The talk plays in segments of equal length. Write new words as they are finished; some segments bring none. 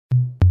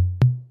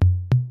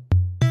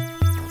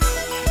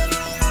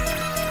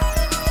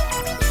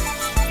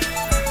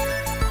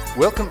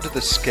Welcome to the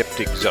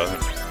Skeptic Zone,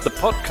 the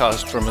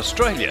podcast from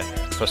Australia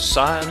for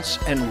science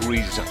and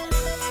reason.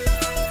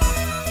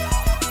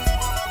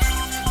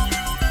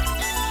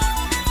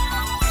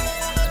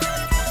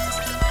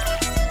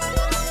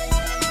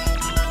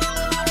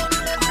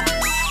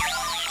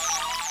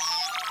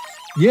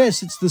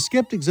 Yes, it's the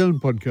Skeptic Zone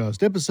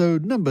podcast,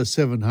 episode number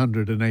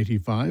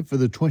 785 for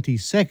the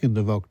 22nd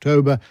of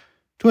October,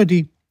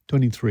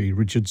 2023.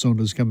 Richard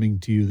Saunders coming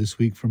to you this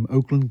week from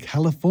Oakland,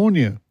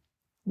 California,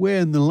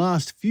 where in the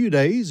last few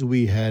days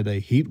we had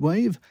a heat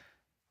wave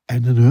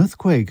and an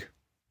earthquake.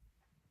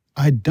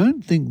 I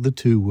don't think the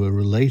two were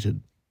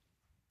related.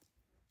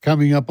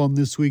 Coming up on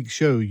this week's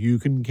show, you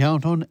can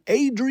count on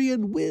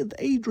Adrian with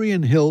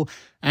Adrian Hill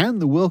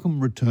and the welcome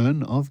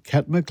return of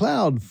Kat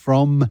McLeod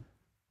from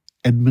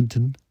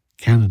Edmonton,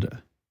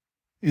 Canada.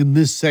 In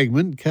this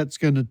segment, Kat's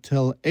going to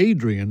tell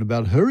Adrian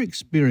about her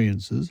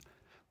experiences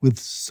with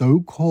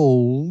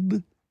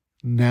so-called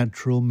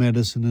natural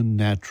medicine and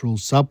natural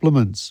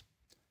supplements.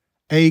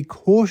 A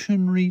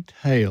cautionary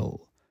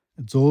tale.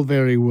 It's all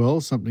very well,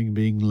 something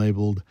being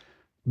labeled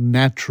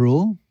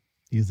natural.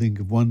 You think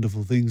of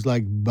wonderful things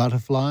like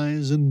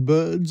butterflies and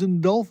birds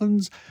and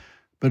dolphins,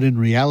 but in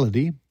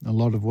reality, a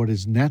lot of what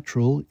is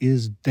natural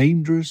is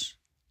dangerous,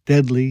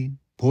 deadly,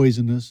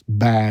 poisonous,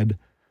 bad.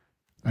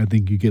 I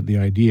think you get the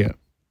idea.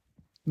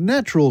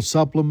 Natural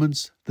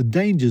supplements, the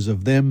dangers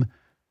of them,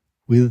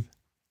 with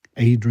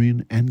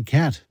Adrian and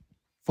Kat.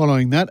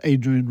 Following that,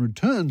 Adrian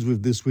returns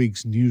with this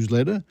week's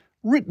newsletter,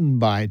 written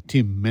by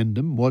Tim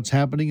Mendham, What's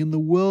Happening in the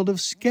World of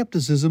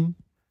Skepticism.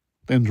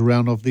 Then to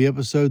round off the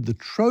episode, the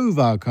Trove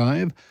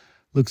Archive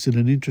looks at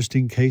an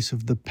interesting case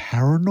of the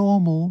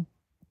paranormal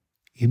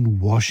in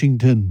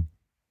Washington.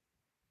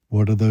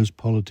 What are those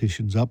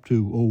politicians up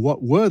to, or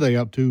what were they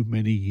up to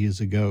many years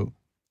ago?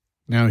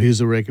 Now here's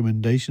a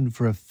recommendation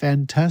for a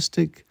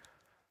fantastic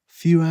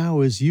few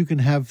hours you can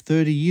have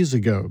 30 years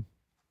ago.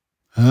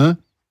 Huh?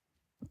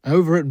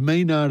 Over at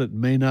maynard.com.au,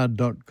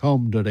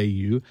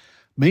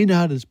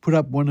 Maynard has put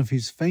up one of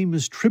his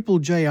famous Triple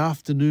J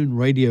afternoon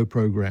radio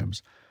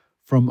programs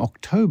from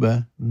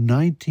October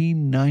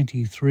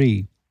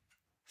 1993.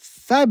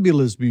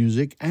 Fabulous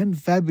music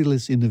and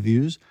fabulous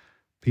interviews,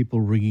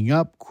 people ringing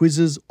up,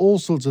 quizzes, all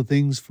sorts of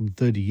things from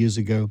 30 years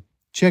ago.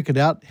 Check it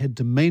out. Head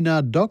to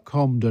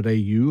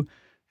maynard.com.au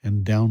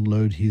and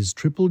download his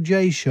Triple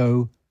J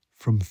show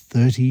from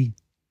 30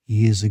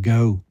 years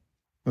ago.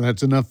 Well,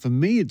 that's enough for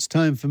me. It's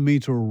time for me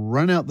to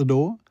run out the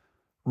door,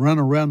 run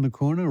around the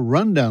corner,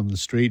 run down the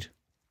street,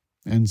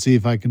 and see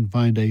if I can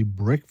find a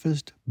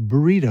breakfast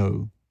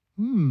burrito.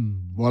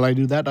 While I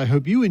do that, I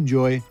hope you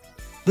enjoy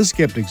the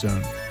Skeptic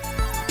Zone.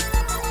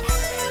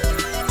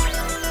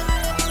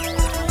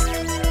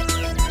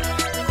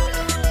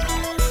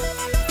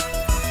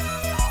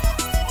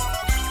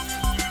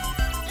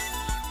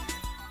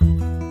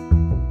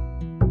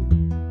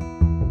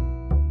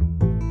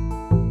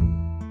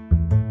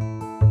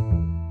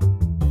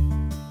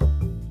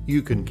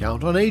 You can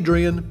count on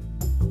Adrian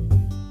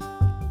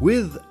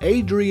with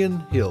Adrian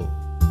Hill.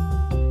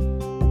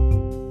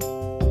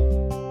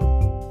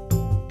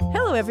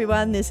 Hello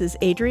everyone, this is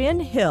Adrian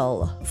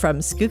Hill from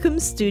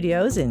Skookum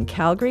Studios in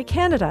Calgary,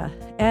 Canada.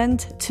 And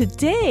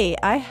today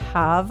I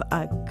have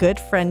a good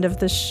friend of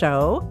the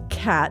show,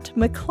 Kat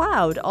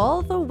McLeod,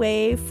 all the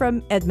way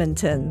from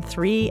Edmonton,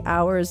 3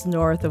 hours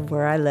north of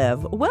where I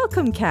live.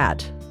 Welcome,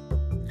 Kat.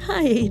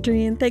 Hi,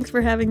 Adrian. Thanks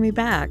for having me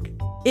back.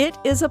 It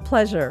is a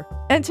pleasure.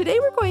 And today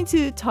we're going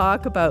to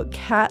talk about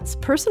Kat's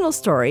personal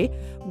story,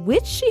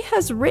 which she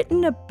has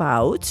written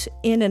about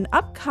in an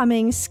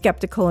upcoming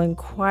Skeptical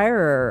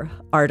Inquirer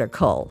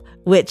article,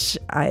 which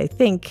I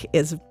think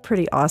is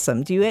pretty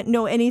awesome. Do you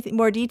know any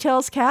more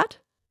details, Kat?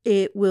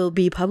 It will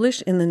be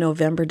published in the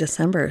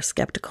November-December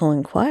Skeptical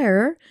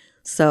Inquirer,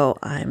 so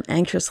I'm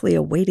anxiously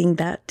awaiting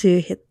that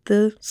to hit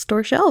the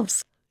store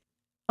shelves.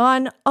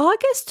 On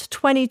August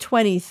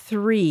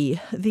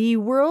 2023, the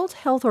World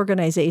Health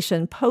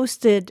Organization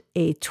posted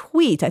a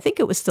tweet. I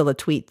think it was still a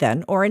tweet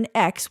then, or an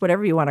X,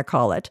 whatever you want to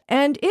call it.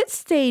 And it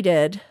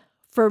stated,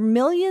 for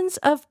millions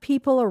of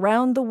people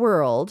around the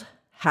world,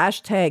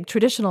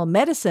 #traditional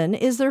medicine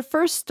is their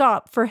first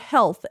stop for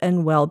health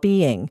and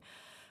well-being.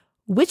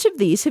 Which of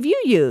these have you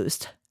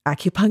used?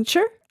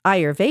 Acupuncture,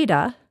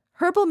 Ayurveda,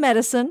 herbal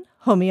medicine,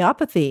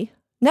 homeopathy,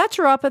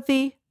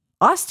 naturopathy,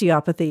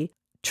 osteopathy,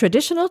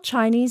 traditional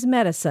Chinese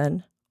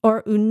medicine,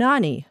 or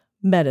Unani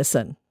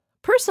medicine?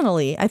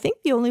 Personally, I think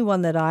the only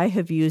one that I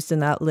have used in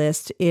that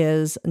list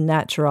is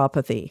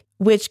naturopathy,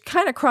 which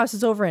kind of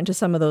crosses over into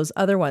some of those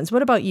other ones.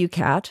 What about you,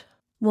 Kat?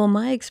 Well,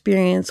 my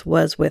experience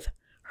was with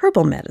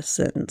herbal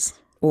medicines,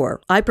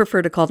 or I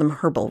prefer to call them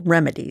herbal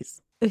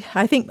remedies.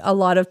 I think a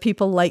lot of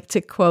people like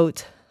to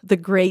quote the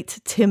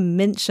great Tim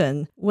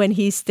Minchin when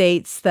he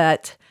states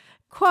that,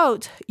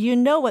 quote, you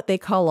know what they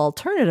call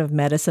alternative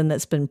medicine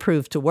that's been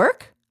proved to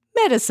work?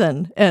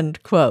 Medicine,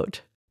 end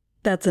quote.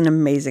 That's an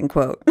amazing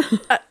quote.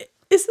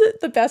 Isn't it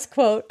the best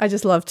quote? I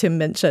just love Tim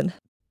Minchin.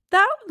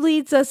 That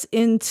leads us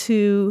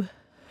into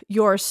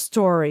your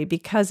story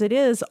because it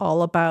is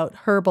all about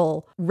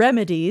herbal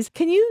remedies.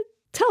 Can you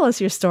Tell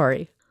us your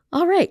story.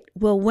 All right.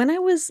 Well, when I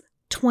was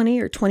 20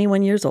 or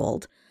 21 years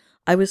old,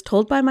 I was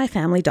told by my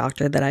family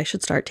doctor that I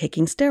should start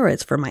taking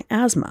steroids for my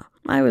asthma.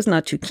 I was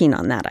not too keen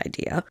on that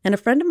idea, and a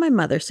friend of my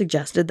mother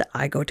suggested that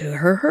I go to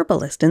her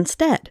herbalist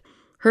instead.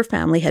 Her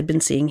family had been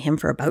seeing him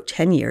for about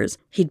 10 years.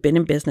 He'd been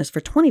in business for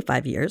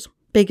 25 years,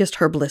 biggest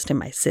herbalist in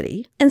my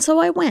city. And so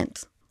I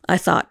went. I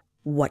thought,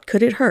 what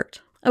could it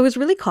hurt? I was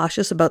really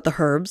cautious about the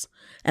herbs,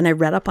 and I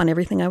read up on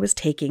everything I was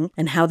taking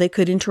and how they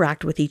could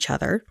interact with each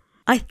other.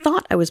 I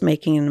thought I was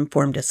making an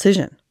informed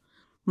decision.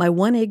 My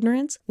one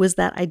ignorance was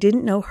that I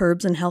didn't know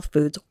herbs and health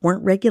foods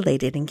weren't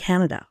regulated in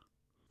Canada.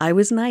 I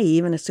was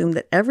naive and assumed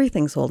that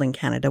everything sold in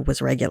Canada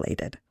was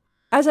regulated.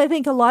 As I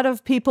think a lot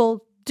of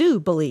people do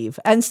believe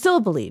and still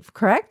believe,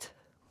 correct?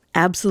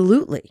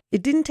 Absolutely.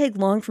 It didn't take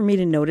long for me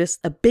to notice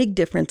a big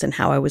difference in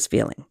how I was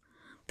feeling.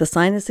 The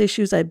sinus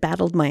issues I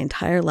battled my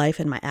entire life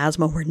and my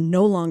asthma were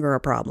no longer a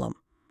problem.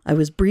 I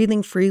was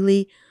breathing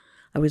freely.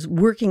 I was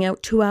working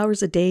out 2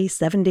 hours a day,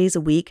 7 days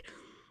a week.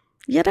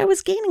 Yet I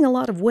was gaining a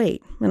lot of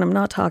weight, and I'm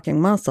not talking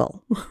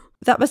muscle.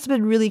 That must have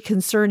been really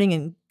concerning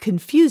and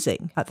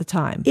confusing at the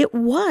time. It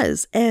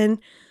was, and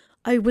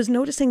I was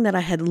noticing that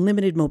I had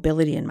limited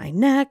mobility in my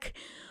neck.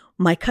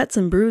 My cuts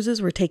and bruises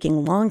were taking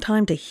a long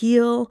time to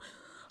heal.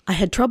 I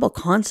had trouble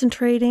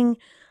concentrating.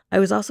 I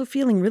was also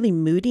feeling really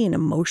moody and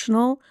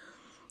emotional.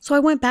 So I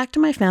went back to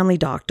my family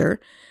doctor,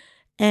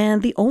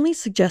 and the only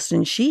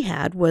suggestion she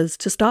had was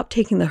to stop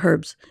taking the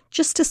herbs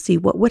just to see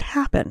what would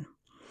happen.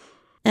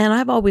 And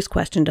I've always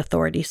questioned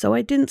authority, so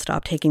I didn't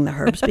stop taking the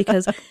herbs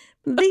because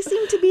they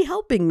seemed to be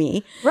helping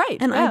me. Right.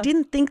 And I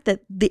didn't think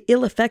that the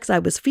ill effects I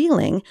was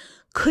feeling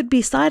could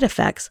be side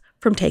effects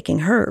from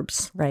taking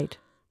herbs. Right.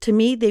 To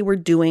me, they were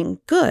doing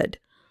good.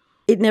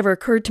 It never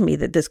occurred to me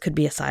that this could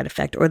be a side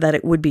effect or that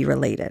it would be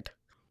related.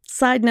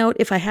 Side note,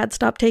 if I had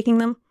stopped taking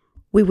them,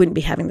 we wouldn't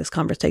be having this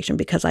conversation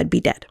because I'd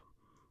be dead.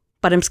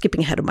 But I'm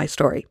skipping ahead of my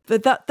story.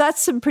 But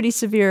that's some pretty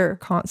severe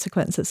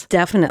consequences.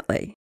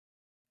 Definitely.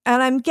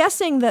 And I'm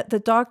guessing that the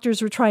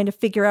doctors were trying to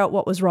figure out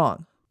what was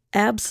wrong.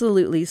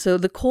 Absolutely. So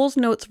the Coles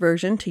Notes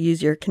version, to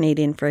use your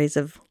Canadian phrase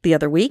of the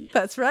other week.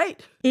 That's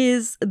right.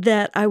 Is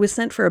that I was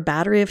sent for a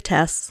battery of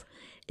tests.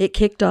 It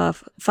kicked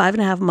off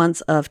 5.5 months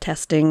of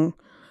testing.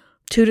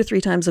 2 to 3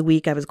 times a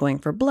week, I was going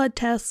for blood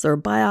tests or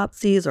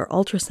biopsies or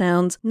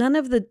ultrasounds. None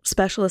of the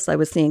specialists I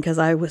was seeing, because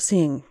I was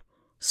seeing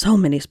so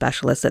many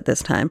specialists at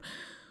this time,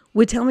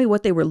 would tell me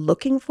what they were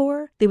looking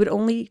for. They would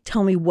only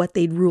tell me what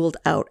they'd ruled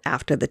out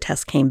after the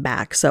test came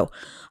back. So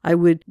I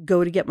would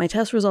go to get my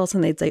test results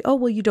and they'd say, oh,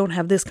 well, you don't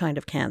have this kind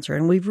of cancer.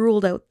 And we've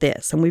ruled out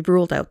this and we've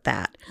ruled out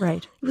that.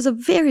 Right. It was a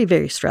very,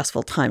 very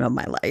stressful time of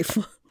my life.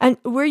 And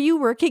were you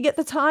working at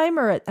the time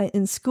or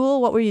in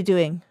school? What were you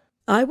doing?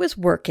 I was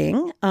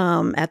working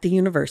at the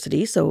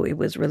university, so it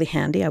was really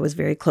handy. I was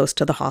very close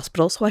to the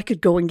hospital, so I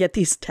could go and get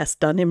these tests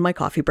done in my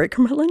coffee break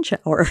or my lunch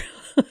hour.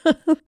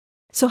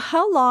 So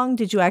how long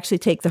did you actually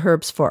take the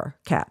herbs for,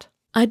 Kat?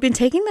 I'd been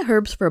taking the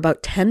herbs for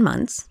about 10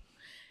 months.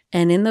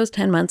 And in those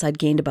 10 months, I'd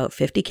gained about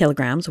 50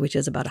 kilograms, which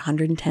is about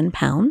 110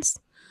 pounds.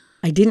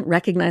 I didn't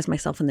recognize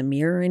myself in the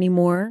mirror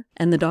anymore.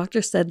 And the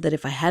doctor said that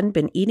if I hadn't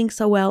been eating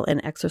so well and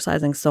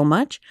exercising so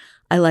much,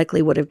 I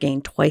likely would have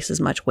gained twice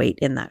as much weight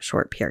in that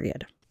short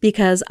period.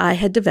 Because I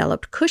had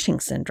developed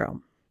Cushing's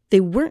syndrome. They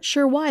weren't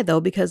sure why,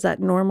 though, because that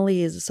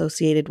normally is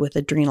associated with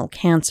adrenal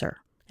cancer.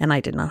 And I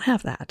did not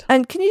have that.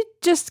 And can you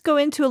just go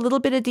into a little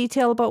bit of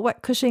detail about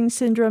what Cushing's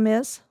syndrome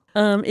is?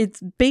 It's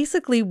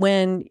basically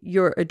when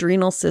your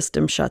adrenal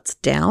system shuts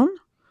down.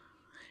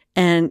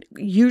 And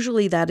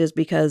usually that is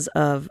because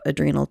of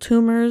adrenal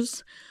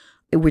tumors,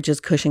 which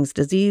is Cushing's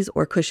disease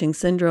or Cushing's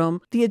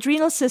syndrome. The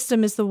adrenal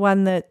system is the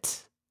one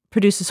that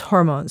produces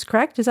hormones,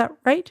 correct? Is that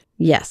right?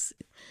 Yes.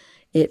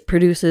 It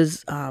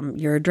produces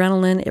your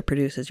adrenaline. It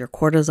produces your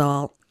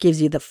cortisol,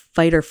 gives you the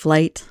fight or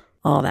flight,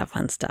 all that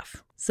fun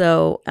stuff.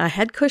 So I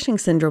had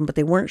Cushing's syndrome, but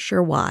they weren't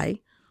sure why,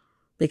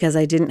 because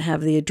I didn't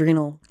have the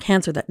adrenal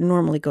cancer that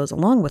normally goes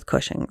along with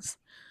Cushing's.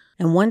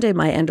 And one day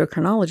my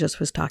endocrinologist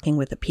was talking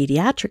with a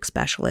pediatric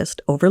specialist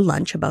over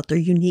lunch about their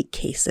unique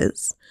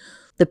cases.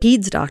 The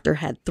peds doctor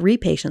had 3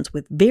 patients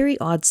with very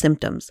odd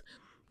symptoms.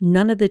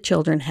 None of the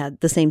children had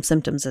the same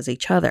symptoms as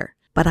each other,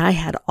 but I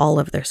had all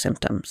of their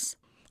symptoms.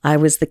 I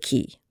was the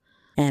key.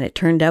 And it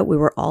turned out we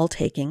were all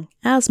taking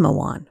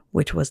Asthma-1,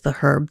 which was the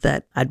herb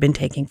that I'd been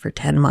taking for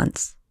 10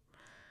 months.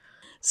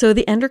 So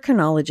the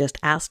endocrinologist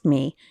asked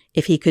me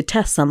if he could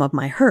test some of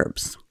my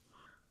herbs.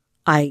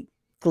 I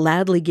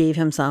gladly gave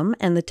him some,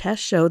 and the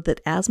test showed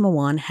that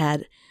Asthma-1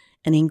 had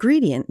an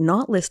ingredient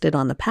not listed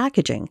on the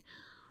packaging,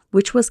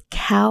 which was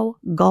cow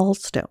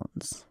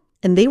gallstones.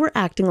 And they were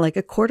acting like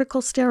a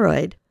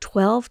corticosteroid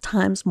 12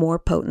 times more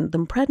potent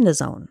than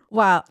prednisone.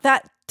 Wow,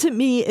 that to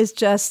me is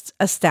just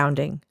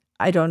astounding.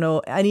 I don't know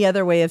any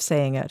other way of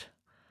saying it.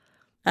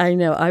 I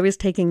know. I was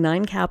taking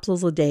 9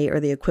 capsules a day,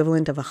 or the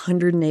equivalent of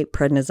 108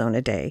 prednisone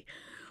a day,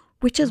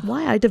 which is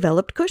why I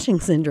developed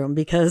Cushing's syndrome,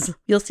 because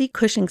you'll see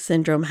Cushing's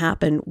syndrome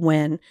happen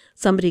when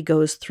somebody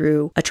goes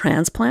through a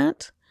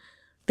transplant.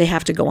 They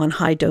have to go on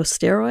high-dose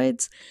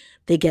steroids.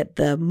 They get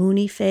the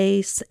moony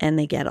face and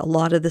they get a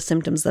lot of the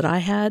symptoms that I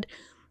had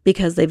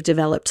because they've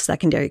developed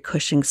secondary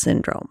Cushing's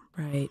syndrome.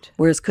 Right.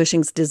 Whereas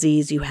Cushing's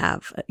disease, you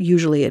have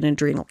usually an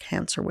adrenal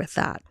cancer with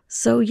that.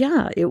 So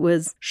yeah, it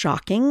was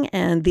shocking.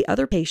 And the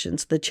other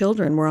patients, the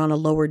children, were on a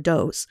lower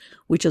dose,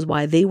 which is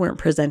why they weren't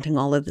presenting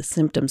all of the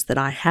symptoms that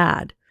I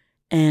had.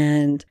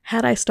 And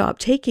had I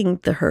stopped taking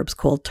the herbs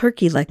cold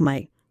turkey like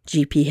my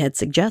GP had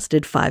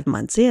suggested 5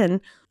 months in,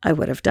 I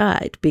would have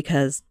died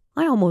because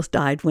I almost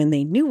died when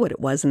they knew what it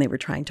was and they were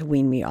trying to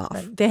wean me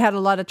off. They had a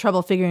lot of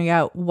trouble figuring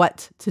out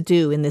what to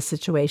do in this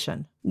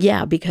situation.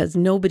 Yeah, because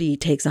nobody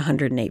takes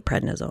 108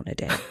 prednisone a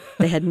day.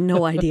 They had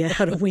no idea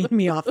how to wean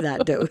me off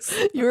that dose.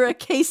 You were a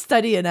case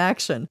study in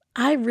action.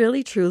 I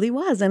really, truly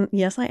was. And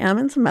yes, I am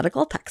in some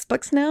medical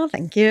textbooks now.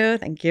 Thank you.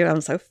 Thank you.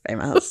 I'm so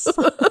famous.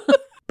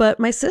 But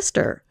my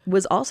sister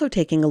was also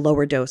taking a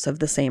lower dose of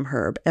the same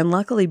herb. And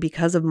luckily,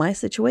 because of my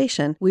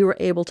situation, we were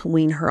able to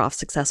wean her off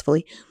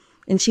successfully.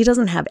 And she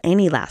doesn't have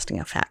any lasting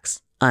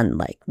effects,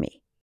 unlike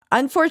me.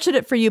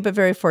 Unfortunate for you, but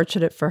very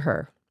fortunate for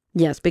her.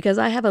 Yes, because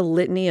I have a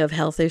litany of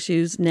health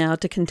issues now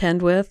to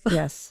contend with.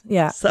 Yes.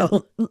 Yeah.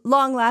 So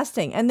long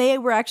lasting. And they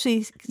were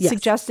actually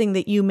suggesting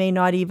that you may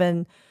not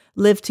even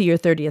live to your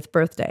 30th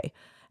birthday.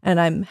 And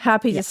I'm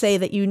happy to say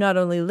that you not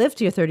only lived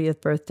to your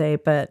 30th birthday,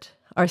 but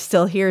are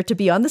still here to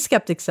be on the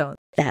Skeptic Zone.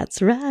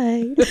 That's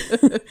right.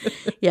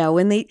 Yeah,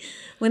 when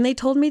they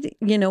told me,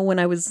 when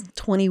I was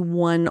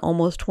 21,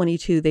 almost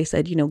 22, they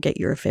said, get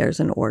your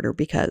affairs in order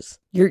because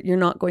you're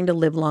not going to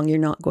live long. You're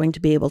not going to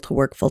be able to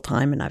work full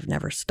time. And I've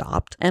never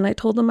stopped. And I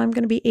told them I'm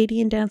going to be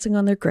 80 and dancing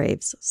on their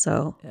graves.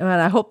 So, and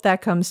I hope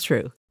that comes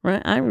true.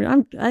 Right.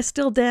 I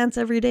still dance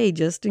every day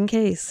just in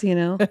case,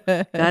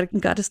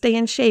 got to stay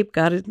in shape,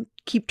 got to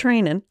keep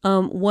training.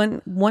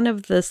 One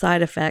of the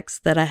side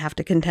effects that I have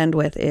to contend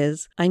with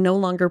is I no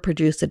longer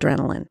produce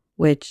adrenaline,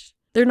 which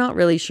they're not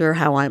really sure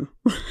how I'm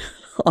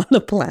on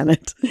the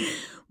planet.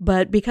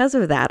 But because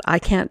of that, I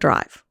can't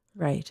drive.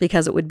 Right.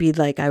 Because it would be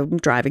like I'm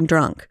driving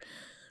drunk.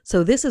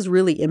 So this has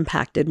really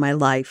impacted my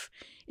life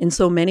in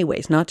so many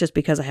ways, not just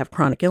because I have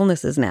chronic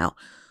illnesses now,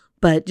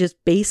 but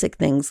just basic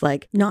things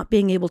like not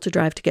being able to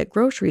drive to get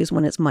groceries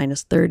when it's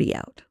minus 30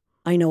 out.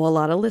 I know a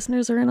lot of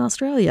listeners are in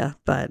Australia,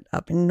 but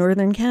up in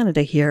northern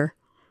Canada here,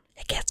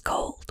 it gets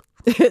cold.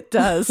 It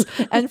does.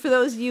 And for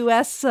those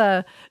U.S.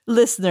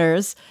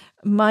 Listeners,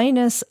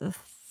 minus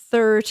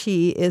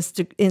 30 is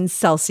in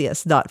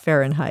Celsius, not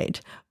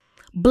Fahrenheit.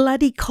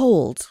 Bloody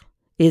cold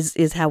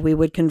is how we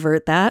would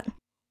convert that.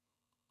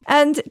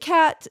 And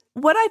Kat,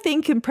 what I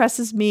think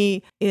impresses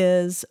me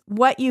is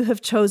what you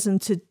have chosen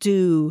to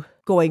do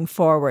going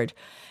forward.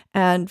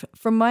 And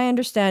from my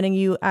understanding,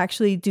 you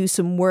actually do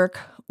some work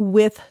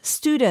with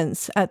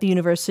students at the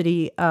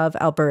University of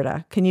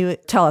Alberta. Can you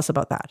tell us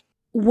about that?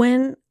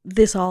 When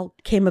this all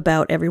came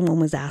about, everyone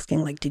was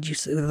asking, did you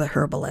sue the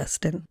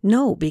herbalist? And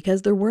no,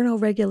 because there were no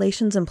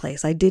regulations in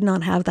place. I did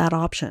not have that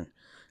option.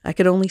 I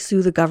could only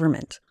sue the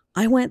government.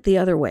 I went the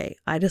other way.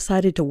 I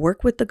decided to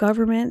work with the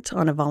government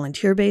on a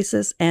volunteer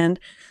basis, and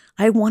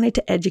I wanted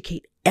to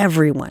educate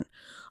everyone.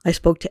 I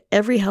spoke to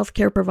every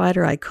healthcare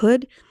provider I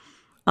could.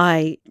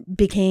 I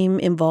became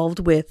involved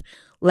with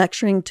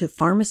lecturing to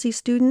pharmacy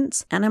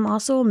students, and I'm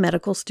also a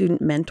medical student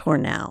mentor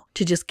now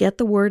to just get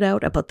the word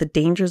out about the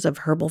dangers of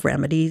herbal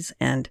remedies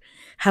and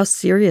how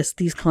serious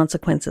these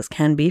consequences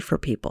can be for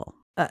people.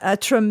 A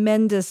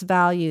tremendous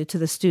value to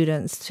the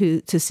students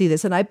to see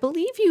this. And I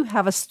believe you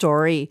have a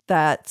story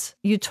that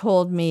you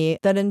told me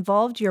that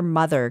involved your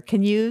mother.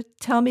 Can you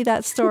tell me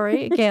that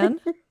story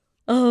again?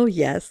 Oh,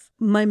 yes.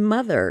 My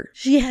mother,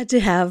 she had to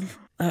have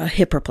a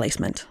hip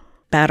replacement.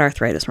 Bad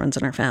arthritis runs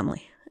in our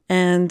family.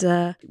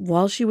 And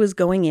while she was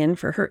going in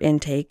for her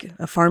intake,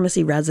 a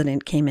pharmacy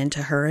resident came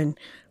into her and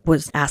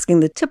was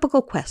asking the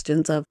typical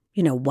questions of,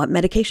 what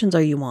medications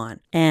are you on?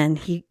 And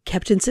he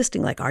kept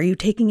insisting, are you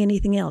taking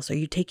anything else? Are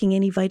you taking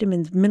any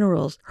vitamins,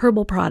 minerals,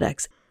 herbal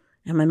products?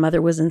 And my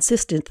mother was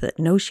insistent that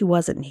no, she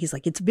wasn't. And he's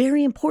like, it's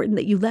very important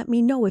that you let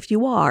me know if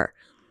you are.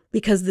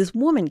 Because this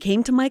woman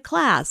came to my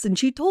class and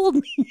she told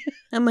me.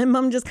 And my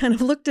mom just kind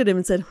of looked at him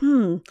and said,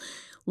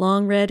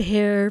 long red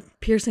hair,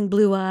 piercing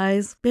blue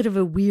eyes, bit of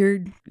a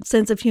weird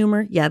sense of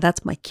humor. Yeah,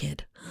 that's my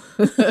kid.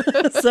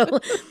 So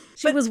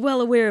she was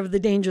well aware of the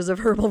dangers of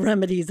herbal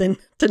remedies and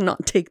to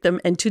not take them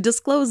and to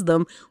disclose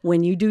them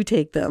when you do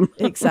take them.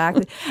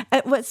 Exactly.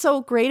 And what's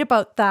so great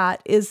about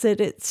that is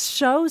that it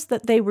shows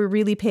that they were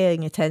really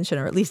paying attention,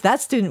 or at least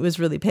that student was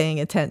really paying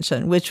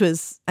attention, which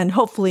was, and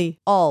hopefully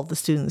all the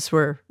students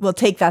will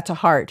take that to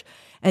heart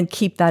and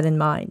keep that in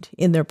mind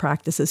in their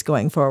practices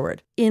going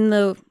forward. In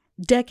the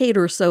decade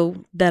or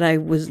so that I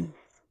was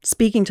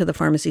speaking to the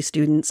pharmacy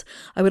students,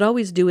 I would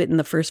always do it in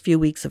the first few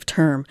weeks of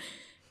term.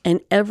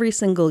 And every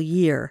single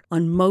year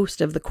on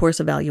most of the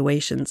course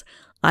evaluations,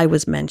 I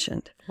was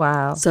mentioned.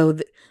 Wow. So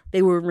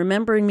they were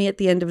remembering me at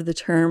the end of the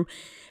term.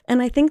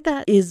 And I think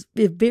that is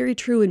very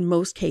true in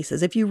most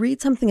cases. If you read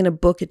something in a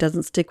book, it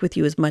doesn't stick with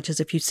you as much as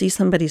if you see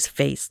somebody's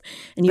face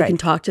and you can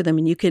talk to them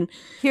and you can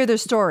hear their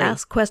story,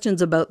 ask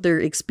questions about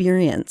their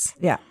experience.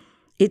 Yeah.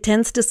 It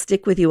tends to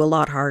stick with you a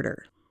lot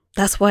harder.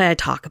 That's why I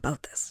talk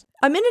about this.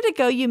 A minute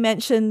ago, you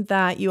mentioned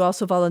that you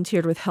also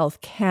volunteered with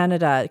Health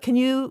Canada. Can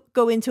you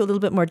go into a little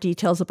bit more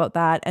details about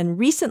that? And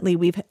recently,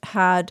 we've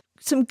had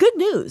some good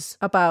news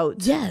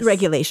about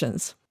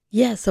regulations.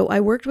 Yeah, so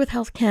I worked with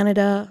Health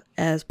Canada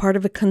as part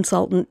of a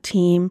consultant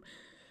team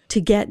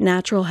to get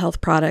natural health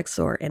products,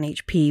 or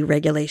NHP,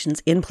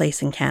 regulations in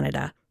place in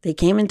Canada. They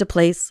came into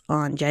place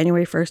on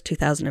January 1st,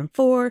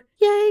 2004.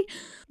 Yay!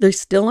 They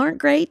still aren't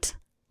great,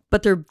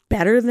 but they're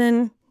better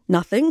than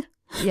nothing.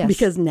 Yes.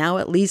 Because now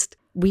at least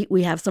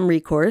we have some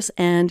recourse.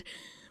 And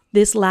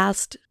this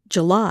last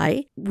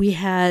July, we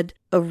had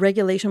a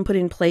regulation put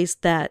in place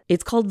that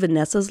it's called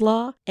Vanessa's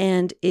Law,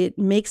 and it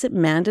makes it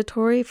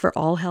mandatory for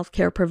all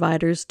healthcare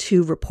providers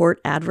to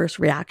report adverse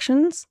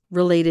reactions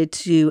related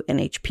to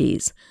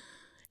NHPs.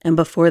 And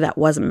before that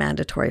wasn't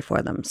mandatory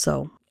for them.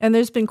 And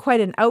there's been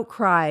quite an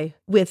outcry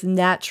with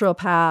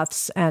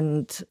naturopaths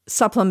and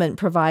supplement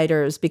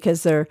providers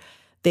because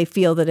they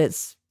feel that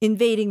it's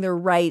invading their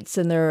rights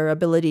and their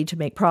ability to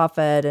make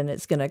profit, and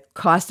it's going to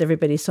cost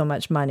everybody so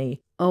much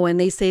money. Oh, and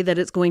they say that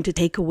it's going to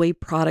take away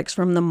products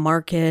from the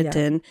market,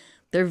 and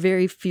they're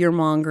very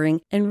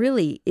fear-mongering. And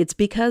really, it's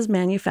because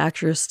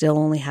manufacturers still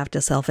only have to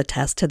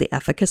self-attest to the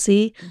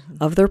efficacy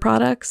of their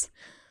products.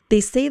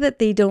 They say that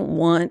they don't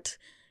want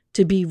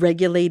to be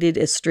regulated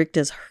as strict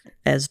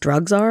as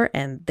drugs are,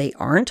 and they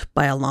aren't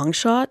by a long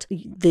shot.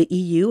 The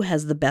EU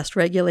has the best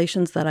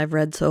regulations that I've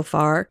read so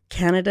far.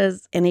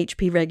 Canada's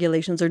NHP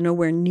regulations are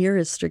nowhere near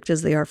as strict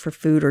as they are for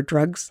food or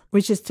drugs.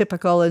 Which is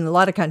typical in a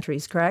lot of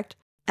countries, correct?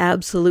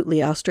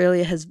 Absolutely.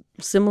 Australia has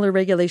similar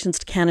regulations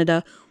to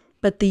Canada,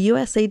 but the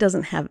USA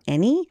doesn't have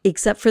any,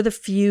 except for the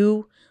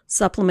few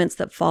supplements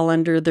that fall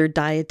under their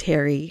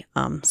dietary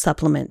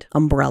supplement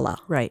umbrella.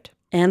 Right.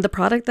 And the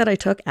product that I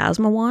took,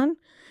 Asmawan,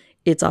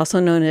 it's also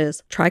known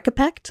as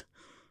Tricopect.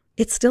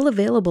 It's still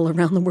available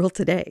around the world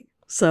today.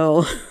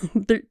 So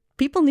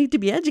people need to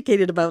be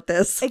educated about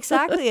this.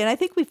 Exactly. And I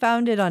think we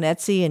found it on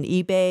Etsy and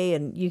eBay,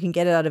 and you can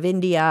get it out of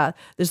India.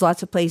 There's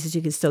lots of places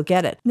you can still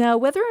get it. Now,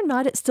 whether or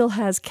not it still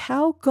has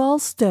cow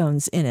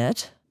gallstones in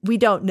it, we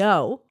don't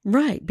know.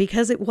 Right,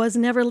 because it was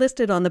never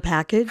listed on the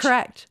package.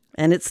 Correct.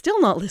 And it's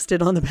still not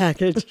listed on the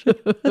package.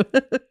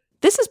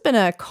 This has been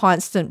a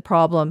constant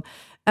problem.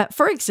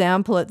 For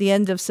example, at the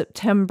end of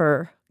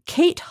September,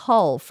 Kate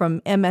Hull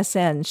from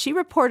MSN, she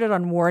reported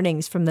on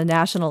warnings from the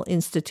National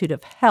Institute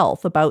of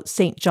Health about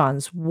St.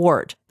 John's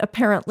wort.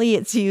 Apparently,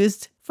 it's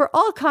used for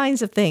all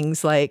kinds of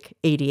things like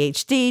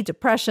ADHD,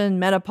 depression,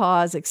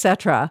 menopause,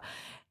 etc.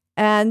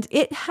 And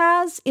it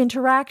has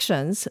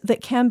interactions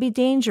that can be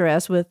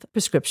dangerous with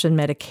prescription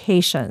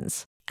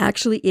medications.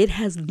 Actually, it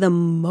has the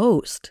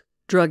most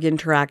drug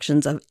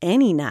interactions of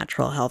any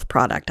natural health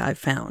product I've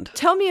found.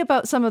 Tell me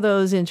about some of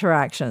those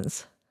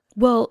interactions.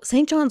 Well,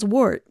 St. John's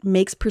wort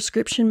makes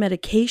prescription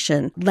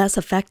medication less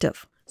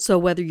effective. So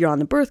whether you're on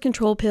the birth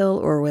control pill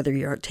or whether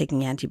you're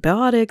taking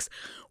antibiotics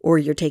or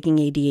you're taking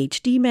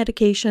ADHD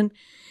medication,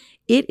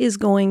 it is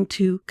going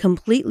to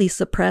completely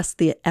suppress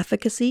the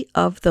efficacy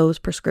of those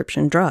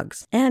prescription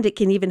drugs. And it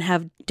can even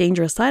have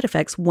dangerous side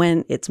effects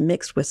when it's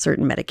mixed with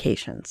certain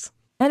medications.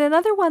 And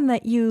another one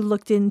that you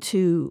looked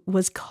into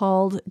was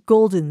called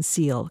Golden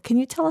Seal. Can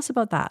you tell us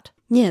about that?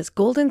 Yes,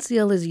 Golden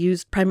Seal is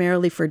used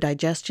primarily for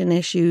digestion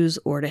issues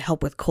or to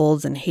help with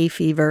colds and hay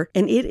fever.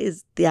 And it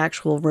is the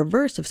actual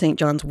reverse of St.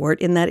 John's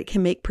wort in that it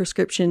can make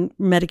prescription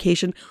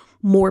medication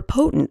more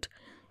potent,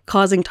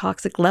 causing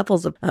toxic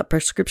levels of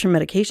prescription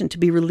medication to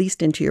be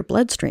released into your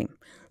bloodstream.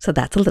 So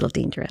that's a little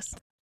dangerous.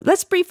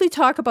 Let's briefly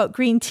talk about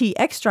green tea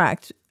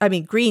extract. I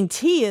mean, green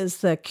tea is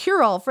the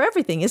cure-all for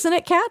everything, isn't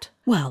it, Kat?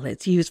 Well,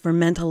 it's used for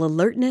mental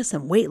alertness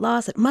and weight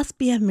loss. It must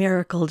be a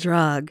miracle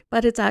drug,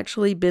 but it's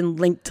actually been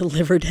linked to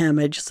liver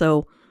damage,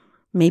 so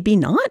maybe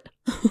not.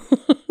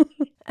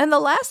 And the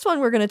last one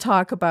we're going to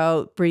talk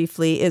about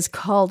briefly is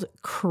called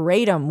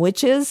Kratom,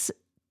 which is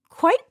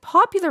quite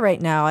popular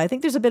right now. I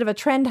think there's a bit of a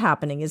trend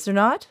happening, is there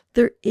not?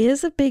 There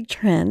is a big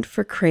trend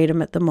for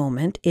Kratom at the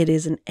moment. It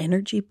is an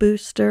energy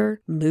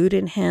booster, mood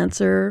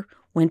enhancer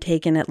when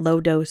taken at low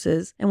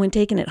doses. And when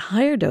taken at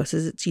higher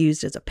doses, it's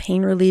used as a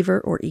pain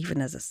reliever or even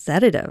as a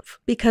sedative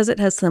because it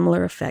has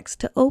similar effects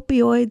to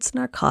opioids,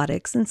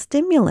 narcotics, and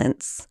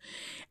stimulants.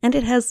 And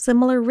it has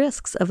similar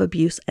risks of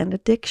abuse and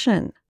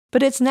addiction.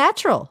 But it's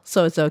natural,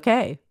 so it's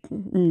okay.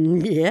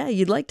 Yeah,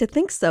 you'd like to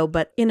think so.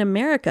 But in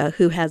America,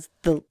 who has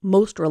the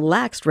most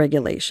relaxed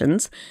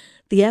regulations,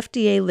 the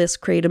FDA lists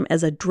Kratom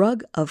as a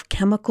drug of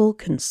chemical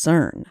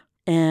concern.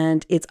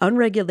 And its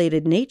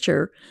unregulated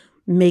nature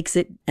makes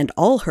it, and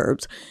all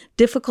herbs,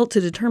 difficult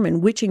to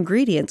determine which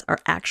ingredients are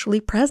actually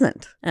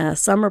present.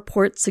 Some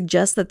reports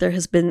suggest that there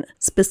has been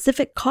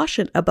specific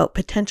caution about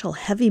potential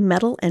heavy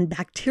metal and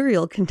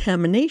bacterial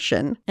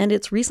contamination, and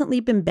it's recently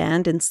been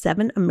banned in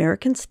 7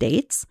 American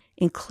states,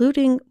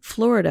 including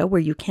Florida, where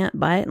you can't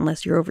buy it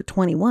unless you're over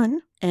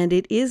 21, and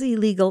it is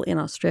illegal in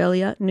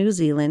Australia, New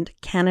Zealand,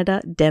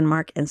 Canada,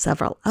 Denmark, and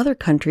several other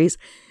countries.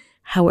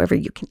 However,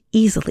 you can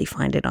easily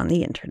find it on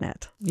the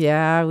internet.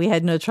 Yeah, we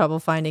had no trouble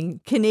finding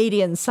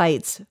Canadian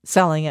sites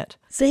selling it.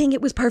 Saying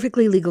it was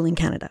perfectly legal in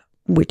Canada,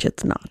 which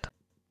it's not.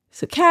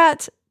 So,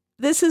 Kat,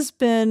 this has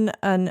been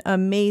an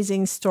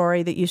amazing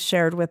story that you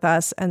shared with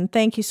us, and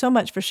thank you so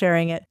much for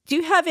sharing it. Do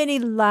you have any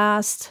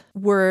last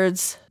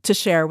words to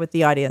share with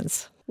the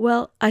audience?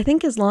 Well, I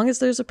think as long as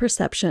there's a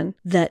perception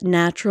that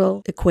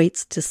natural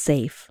equates to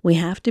safe, we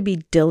have to be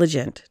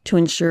diligent to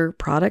ensure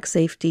product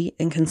safety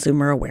and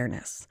consumer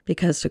awareness.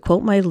 Because to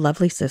quote my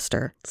lovely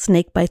sister,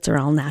 snake bites are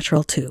all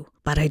natural too,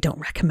 but I don't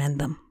recommend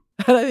them.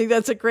 And I think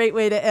that's a great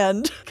way to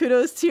end.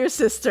 Kudos to your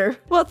sister.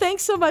 Well,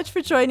 thanks so much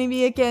for joining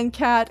me again,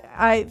 Kat.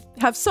 I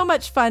have so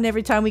much fun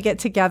every time we get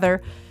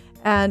together,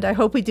 and I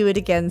hope we do it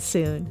again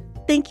soon.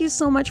 Thank you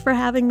so much for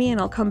having me,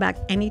 and I'll come back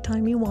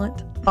anytime you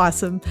want.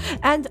 Awesome.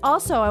 And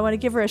also, I want to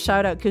give her a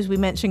shout out because we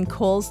mentioned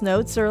Cole's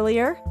Notes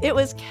earlier. It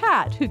was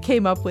Kat who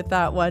came up with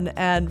that one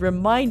and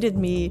reminded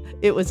me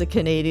it was a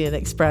Canadian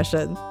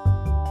expression.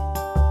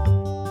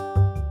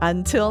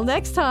 Until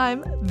next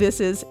time,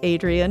 this is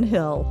Adrienne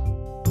Hill.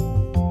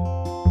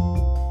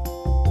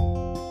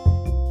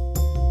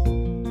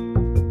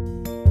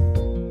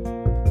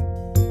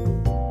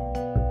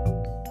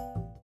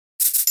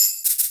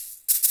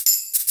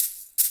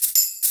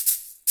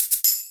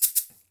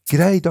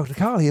 G'day, Dr.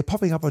 Carl here,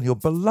 popping up on your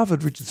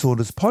beloved Richard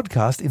Saunders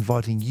podcast,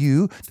 inviting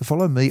you to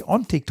follow me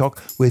on TikTok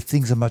where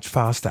things are much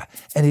faster.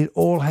 And it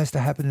all has to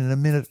happen in a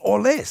minute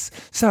or less.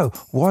 So,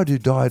 why do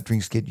diet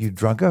drinks get you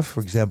drunker? For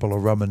example, a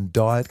rum and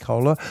diet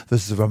cola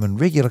versus a rum and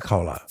regular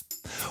cola.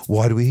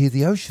 Why do we hear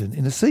the ocean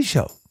in a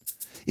seashell?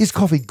 Is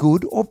coffee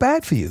good or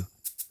bad for you?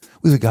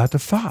 With regard to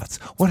farts,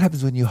 what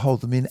happens when you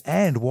hold them in,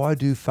 and why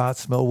do farts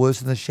smell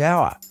worse in the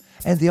shower?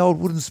 And the old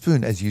wooden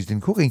spoon, as used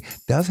in cooking,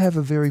 does have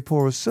a very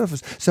porous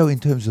surface, so in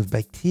terms of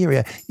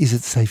bacteria, is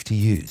it safe to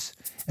use?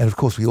 And of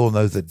course, we all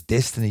know that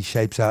destiny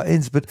shapes our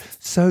ends, but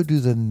so do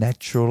the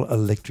natural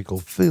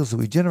electrical fields that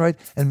we generate,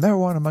 and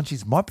marijuana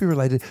munchies might be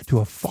related to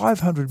a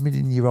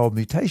 500-million-year-old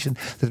mutation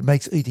that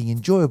makes eating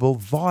enjoyable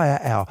via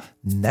our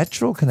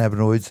natural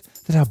cannabinoids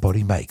that our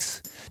body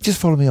makes.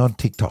 Just follow me on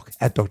TikTok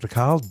at Dr.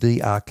 Carl,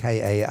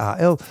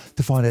 DRKARL,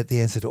 to find out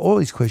the answer to all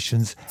these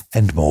questions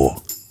and more.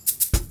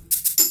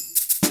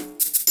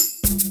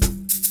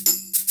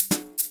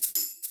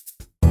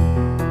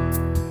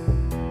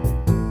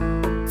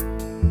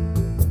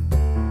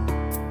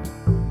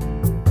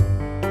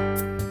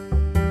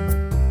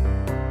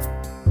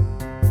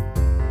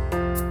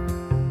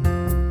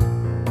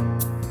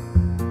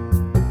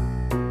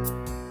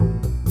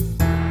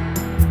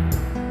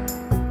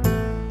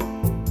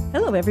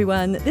 Hello,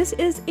 everyone. This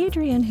is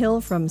Adrienne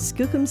Hill from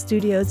Skookum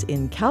Studios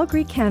in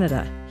Calgary,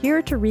 Canada,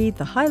 here to read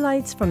the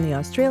highlights from the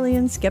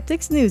Australian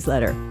Skeptics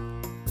newsletter.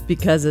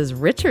 Because as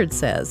Richard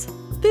says,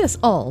 this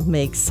all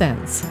makes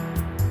sense.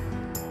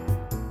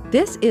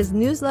 This is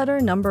newsletter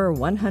number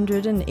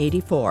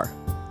 184.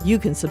 You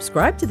can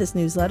subscribe to this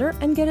newsletter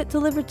and get it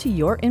delivered to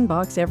your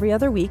inbox every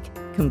other week,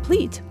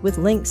 complete with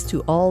links to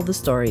all the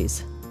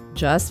stories.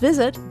 Just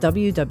visit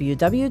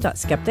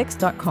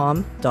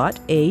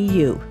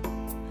www.skeptics.com.au.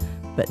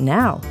 But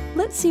now,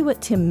 let's see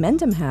what Tim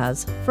Mendham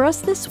has for us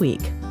this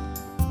week.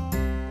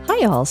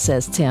 Hi all,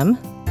 says Tim.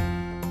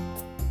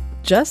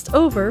 Just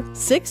over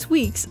 6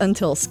 weeks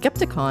until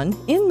Skepticon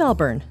in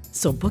Melbourne,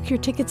 so book your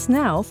tickets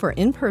now for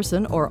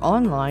in-person or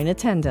online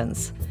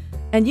attendance.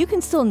 And you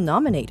can still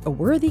nominate a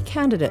worthy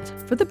candidate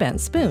for the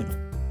Bent Spoon.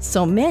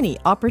 So many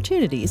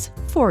opportunities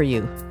for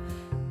you.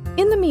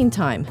 In the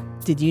meantime,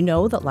 did you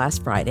know that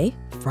last Friday,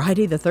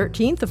 Friday the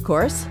 13th of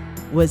course,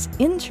 was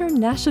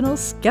International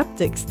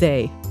Skeptics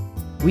Day?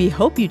 We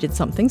hope you did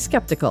something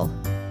skeptical.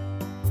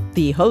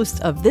 The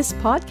host of this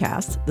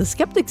podcast, The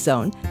Skeptic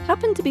Zone,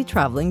 happened to be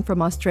traveling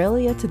from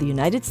Australia to the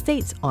United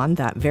States on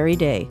that very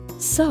day.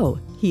 So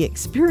he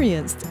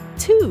experienced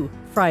 2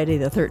 Friday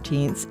the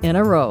 13ths in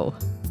a row.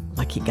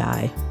 Lucky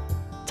guy.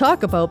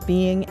 Talk about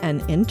being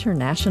an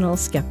international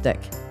skeptic.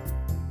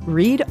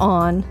 Read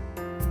on,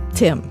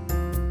 Tim.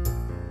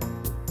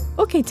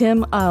 Okay,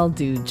 Tim, I'll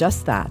do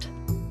just that.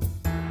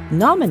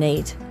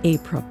 Nominate a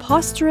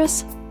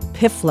preposterous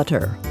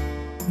piffleter.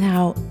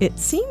 Now, it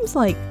seems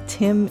like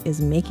Tim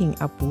is making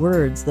up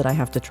words that I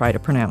have to try to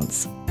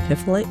pronounce.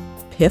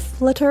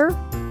 Piffleter?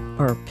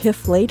 Or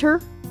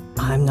pifflater?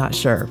 I'm not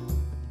sure.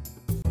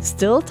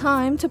 Still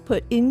time to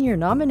put in your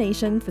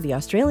nomination for the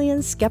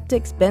Australian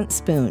Skeptics Bent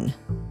Spoon.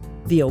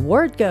 The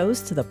award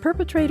goes to the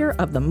perpetrator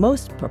of the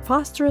most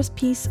preposterous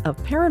piece of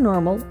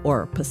paranormal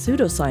or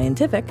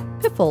pseudoscientific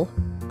piffle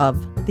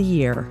of the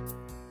year.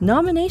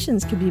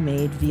 Nominations can be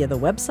made via the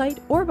website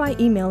or by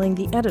emailing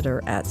the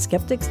editor at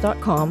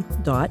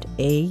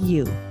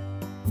skeptics.com.au.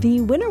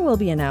 The winner will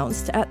be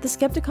announced at the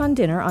Skepticon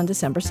dinner on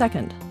December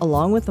 2nd,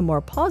 along with the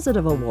more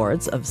positive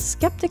awards of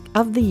Skeptic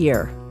of the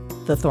Year,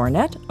 the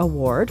Thornet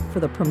Award for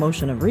the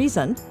Promotion of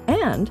Reason,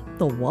 and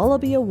the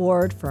Wallaby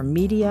Award for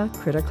Media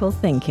Critical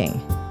Thinking.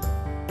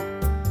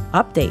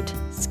 Update: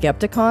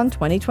 Skepticon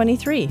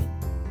 2023.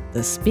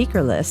 The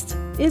speaker list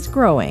is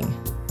growing.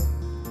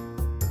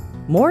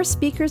 More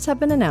speakers have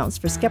been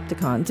announced for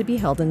Skepticon to be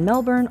held in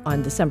Melbourne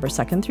on December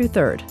 2nd through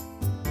 3rd.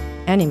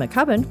 Annie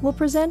McCubbin will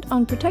present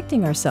on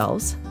protecting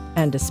ourselves,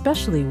 and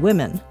especially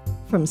women,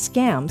 from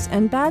scams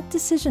and bad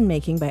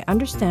decision-making by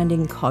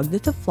understanding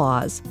cognitive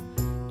flaws,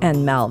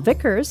 and Mal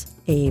Vickers,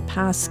 a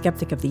past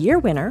Skeptic of the Year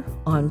winner,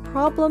 on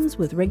problems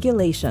with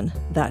regulation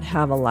that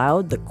have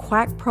allowed the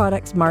quack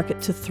products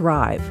market to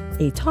thrive,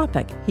 a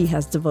topic he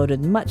has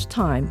devoted much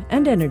time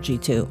and energy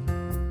to.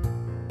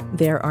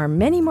 There are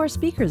many more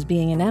speakers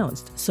being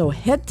announced, so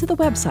head to the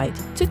website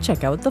to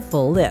check out the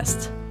full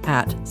list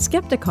at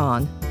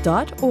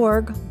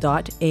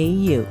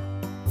skepticon.org.au.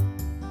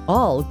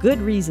 All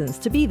good reasons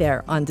to be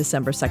there on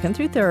December 2nd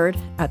through 3rd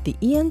at the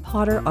Ian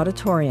Potter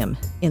Auditorium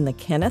in the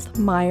Kenneth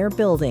Meyer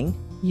Building,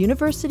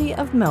 University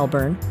of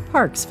Melbourne,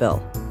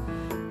 Parksville.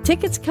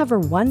 Tickets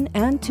cover 1-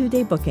 and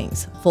 2-day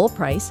bookings, full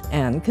price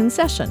and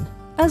concession,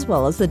 as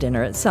well as the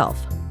dinner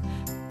itself.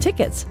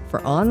 Tickets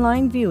for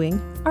online viewing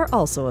are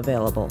also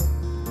available.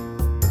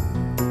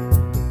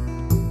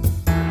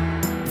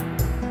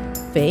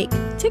 Fake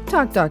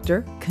TikTok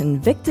doctor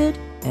convicted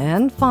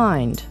and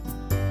fined.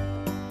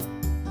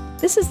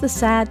 This is the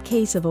sad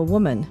case of a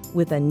woman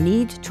with a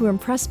need to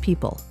impress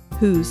people,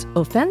 whose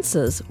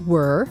offenses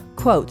were,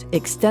 quote,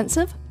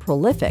 extensive,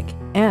 prolific,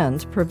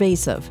 and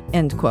pervasive,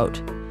 end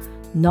quote.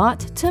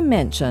 Not to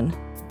mention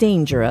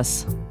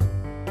dangerous.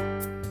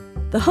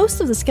 The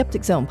host of the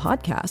Skeptic Zone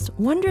podcast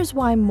wonders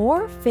why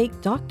more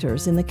fake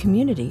doctors in the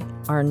community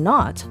are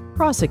not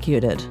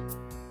prosecuted.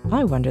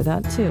 I wonder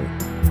that too.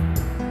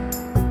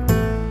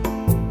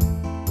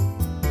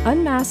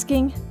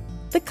 Unmasking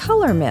the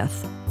color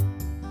myth.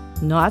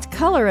 Not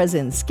color as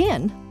in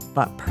skin,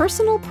 but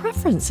personal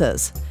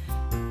preferences,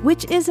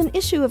 which is an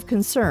issue of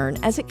concern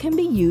as it can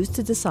be used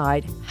to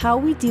decide how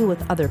we deal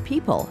with other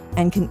people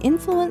and can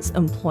influence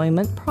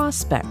employment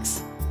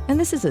prospects. And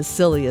this is as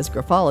silly as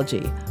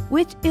graphology,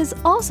 which is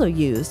also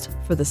used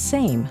for the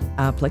same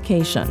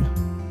application.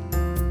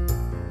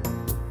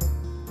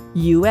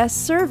 U.S.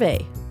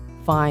 survey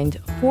find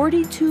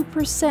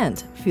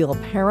 42% feel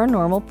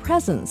paranormal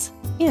presence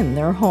in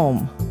their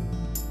home.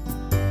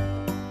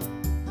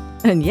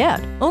 And yet,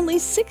 only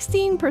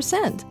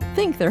 16%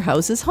 think their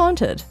house is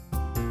haunted.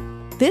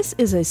 This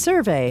is a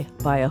survey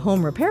by a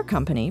home repair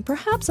company,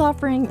 perhaps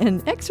offering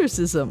an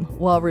exorcism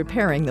while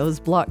repairing those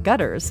blocked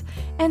gutters,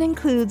 and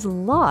includes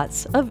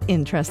lots of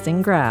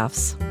interesting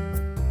graphs.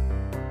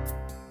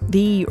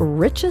 The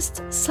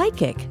richest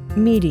psychic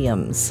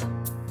mediums.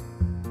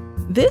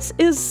 This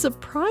is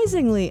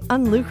surprisingly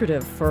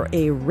unlucrative for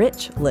a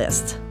rich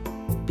list.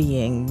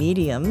 Being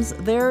mediums,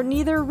 they're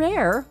neither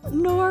rare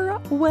nor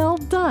well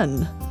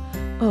done.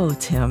 Oh,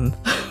 Tim.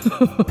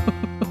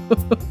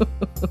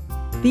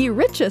 The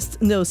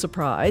richest, no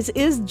surprise,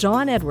 is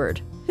John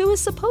Edward, who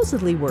is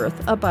supposedly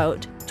worth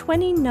about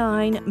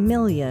 $29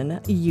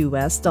 million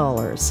US.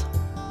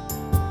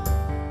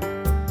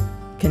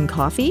 Can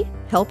coffee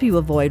help you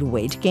avoid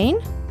weight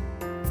gain?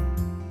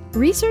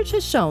 Research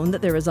has shown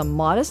that there is a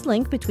modest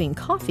link between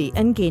coffee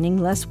and gaining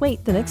less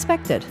weight than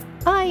expected,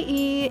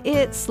 i.e.,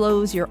 it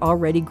slows your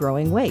already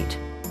growing weight.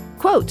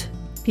 Quote,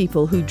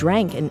 people who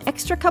drank an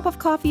extra cup of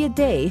coffee a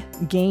day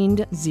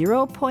gained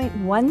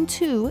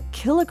 0.12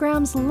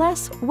 kilograms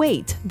less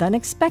weight than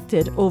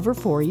expected over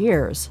 4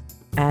 years.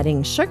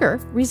 Adding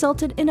sugar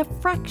resulted in a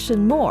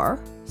fraction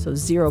more, so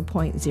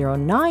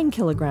 0.09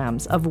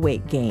 kilograms of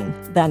weight gain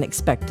than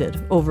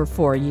expected over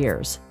 4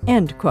 years.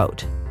 End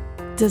quote.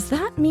 Does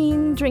that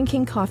mean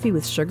drinking coffee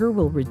with sugar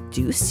will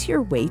reduce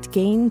your weight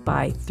gain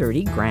by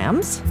 30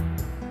 grams?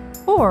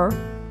 Or,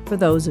 for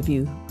those of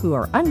you who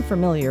are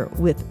unfamiliar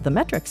with the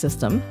metric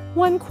system,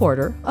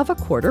 1/4 of a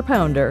quarter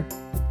pounder.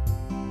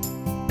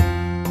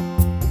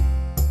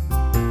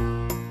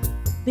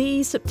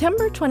 The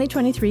September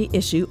 2023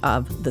 issue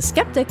of The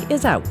Skeptic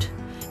is out.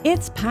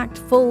 It's packed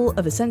full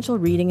of essential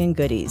reading and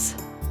goodies.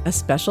 A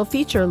special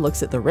feature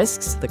looks at the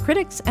risks, the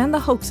critics, and the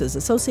hoaxes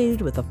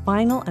associated with the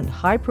final and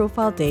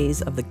high-profile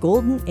days of the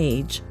golden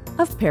age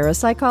of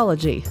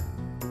parapsychology.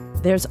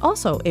 There's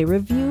also a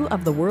review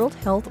of the World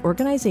Health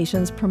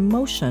Organization's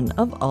promotion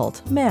of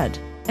alt-med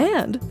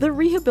and the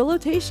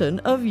rehabilitation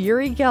of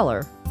Uri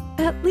Geller,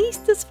 at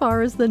least as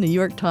far as the New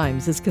York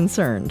Times is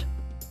concerned.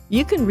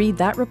 You can read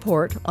that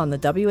report on the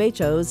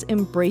WHO's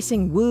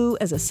Embracing Woo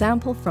as a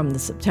sample from the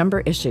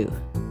September issue.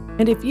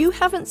 And if you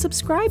haven't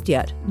subscribed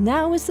yet,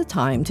 now is the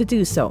time to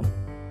do so.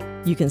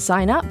 You can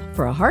sign up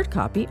for a hard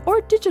copy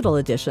or digital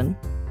edition,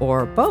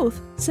 or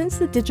both, since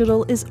the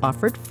digital is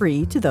offered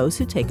free to those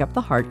who take up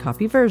the hard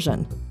copy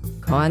version.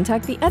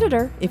 Contact the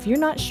editor if you're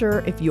not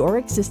sure if your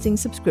existing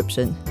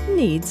subscription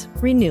needs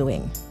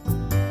renewing.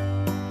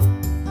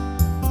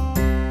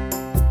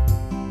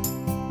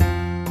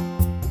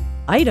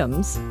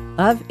 Items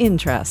of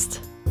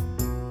interest.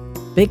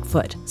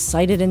 Bigfoot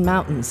sighted in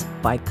mountains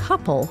by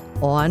couple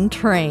on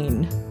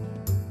train.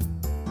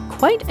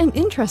 Quite an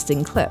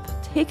interesting clip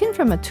taken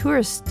from a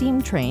tourist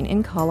steam train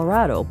in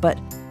Colorado, but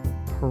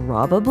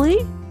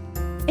probably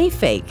a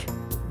fake.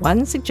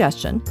 One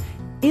suggestion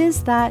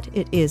is that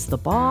it is the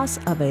boss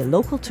of a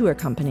local tour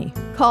company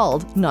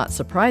called, not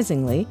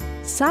surprisingly,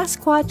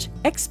 Sasquatch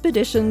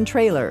Expedition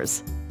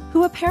Trailers,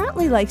 who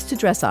apparently likes to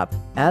dress up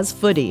as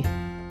Footy.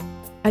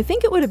 I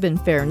think it would have been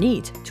fair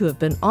neat to have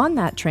been on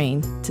that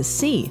train to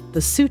see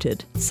the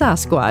suited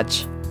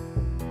Sasquatch.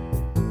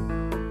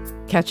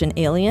 Catch an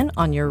alien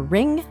on your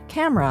Ring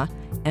camera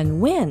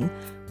and win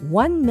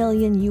 $1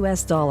 million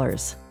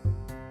US.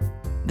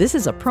 This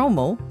is a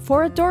promo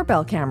for a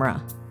doorbell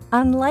camera.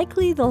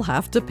 Unlikely they'll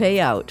have to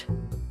pay out.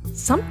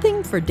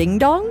 Something for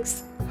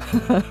ding-dongs?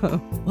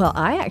 Well,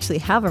 I actually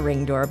have a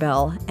Ring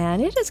doorbell,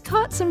 and it has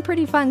caught some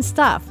pretty fun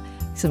stuff.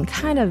 Some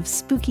kind of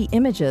spooky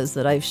images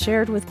that I've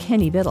shared with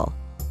Kenny Biddle.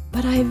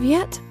 But I've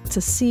yet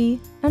to see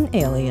an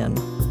alien.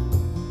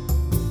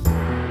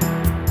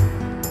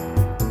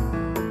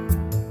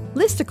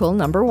 Listicle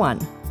number 1.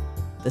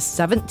 The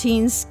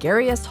 17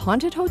 scariest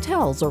haunted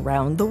hotels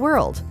around the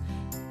world.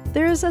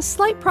 There's a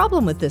slight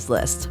problem with this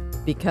list,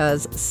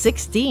 because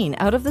 16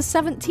 out of the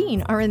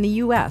 17 are in the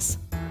US,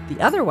 the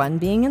other one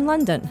being in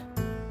London.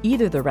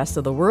 Either the rest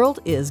of the world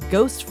is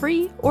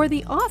ghost-free, or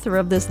the author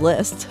of this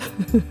list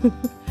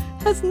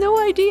has no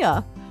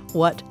idea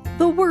what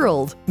the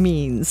world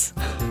means.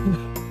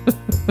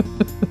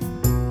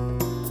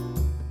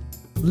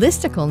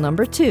 Listicle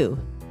number 2.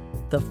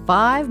 The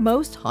 5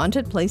 most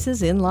haunted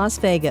places in Las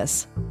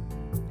Vegas.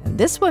 And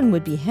this one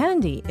would be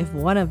handy if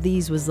one of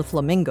these was the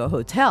Flamingo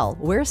Hotel,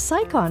 where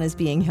Psychon is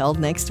being held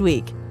next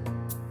week.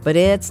 But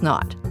it's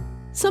not.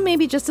 So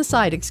maybe just a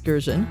side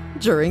excursion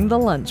during the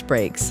lunch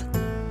breaks.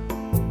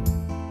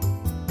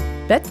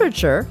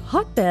 Bedfordshire,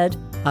 hotbed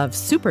of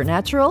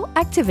supernatural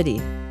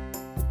activity.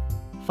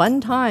 Fun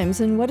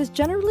times in what is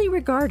generally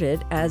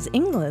regarded as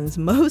England's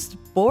most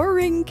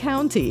boring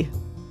county.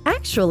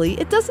 Actually,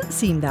 it doesn't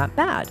seem that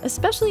bad,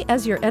 especially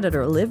as your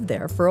editor lived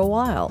there for a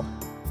while.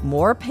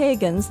 More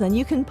pagans than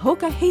you can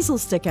poke a hazel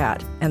stick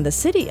at, and the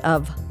city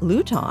of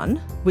Luton,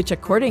 which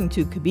according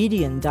to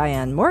comedian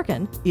Diane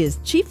Morgan, is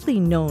chiefly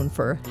known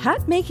for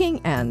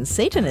hat-making and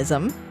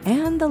Satanism,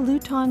 and the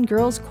Luton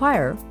Girls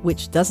Choir,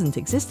 which doesn't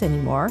exist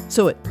anymore,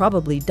 so it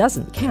probably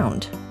doesn't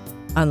count.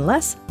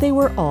 Unless they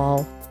were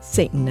all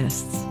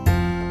Satanists.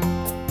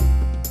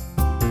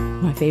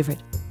 My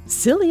favorite,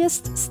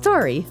 silliest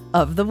story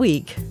of the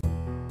week.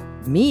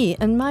 Me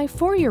and my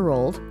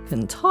 4-year-old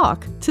can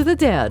talk to the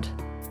dead.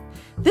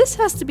 This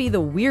has to be the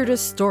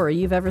weirdest story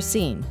you've ever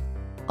seen.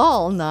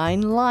 All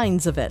 9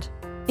 lines of it,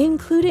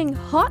 including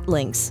hot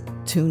links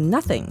to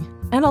nothing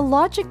and a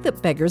logic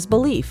that beggars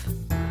belief.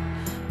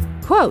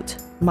 Quote,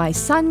 "My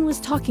son was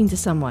talking to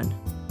someone.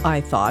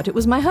 I thought it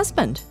was my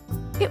husband.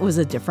 It was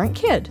a different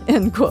kid,"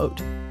 end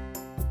quote.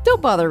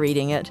 Don't bother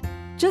reading it.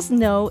 Just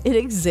know it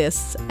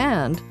exists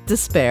and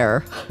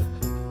despair.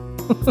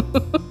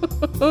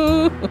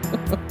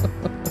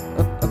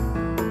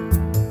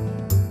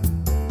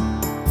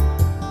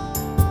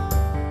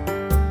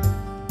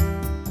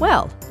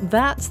 Well,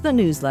 that's the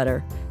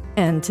newsletter.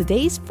 And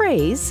today's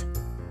phrase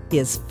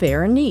is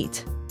fair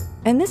neat.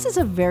 And this is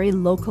a very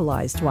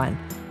localized one.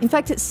 In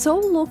fact, it's so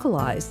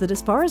localized that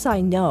as far as I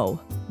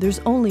know, there's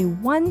only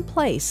one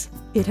place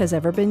it has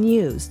ever been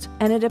used,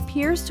 and it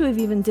appears to have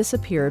even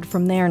disappeared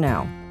from there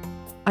now.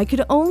 I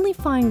could only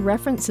find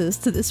references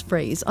to this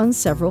phrase on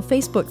several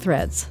Facebook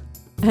threads.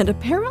 And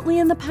apparently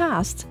in the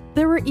past,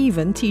 there were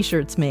even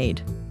t-shirts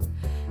made.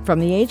 From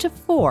the age of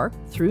 4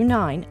 through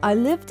 9, I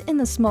lived in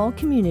the small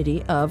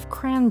community of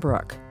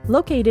Cranbrook,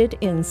 located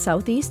in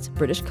southeast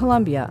British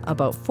Columbia,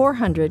 about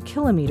 400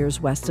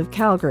 kilometers west of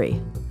Calgary.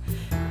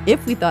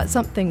 If we thought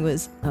something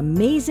was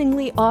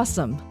amazingly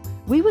awesome,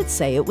 we would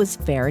say it was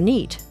fair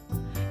neat.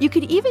 You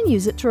could even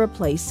use it to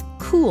replace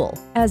cool,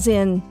 as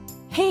in,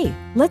 "Hey,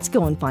 let's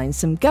go and find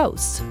some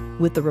ghosts,"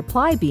 with the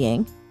reply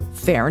being,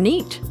 "Fair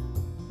neat."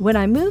 When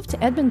I moved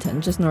to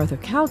Edmonton, just north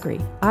of Calgary,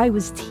 I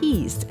was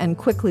teased and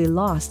quickly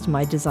lost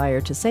my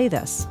desire to say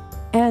this.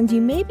 And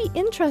you may be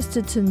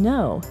interested to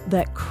know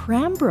that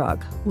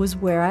Cranbrook was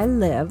where I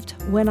lived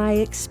when I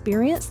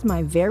experienced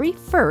my very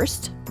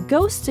first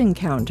ghost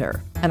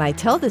encounter. And I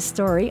tell this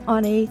story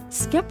on a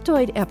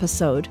Skeptoid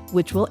episode,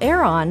 which will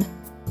air on,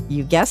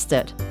 you guessed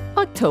it,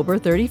 October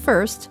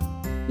 31st,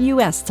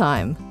 US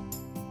time.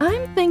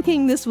 I'm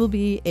thinking this will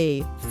be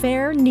a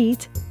fair,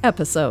 neat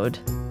episode.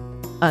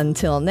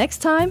 Until next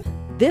time,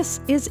 this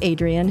is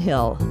Adrienne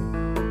Hill.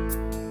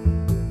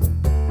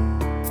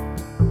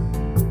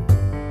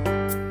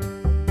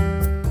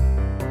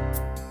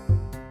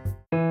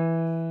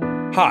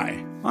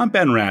 Hi, I'm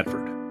Ben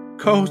Radford,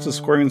 co-host of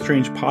Squaring the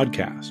Strange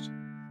podcast.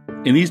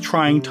 In these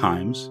trying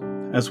times,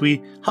 as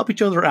we help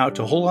each other out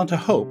to hold on to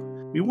hope,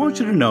 we want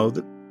you to know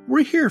that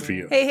we're here for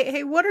you.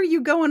 Hey, what are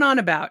you going on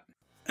about?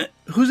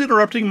 Who's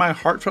interrupting my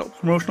heartfelt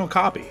promotional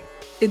copy?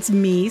 It's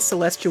me,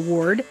 Celestia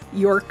Ward,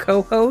 your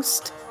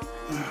co-host.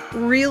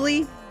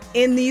 Really?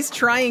 In these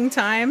trying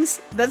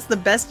times? That's the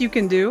best you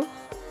can do?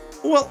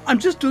 Well, I'm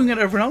just doing what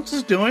everyone else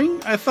is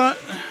doing. I thought...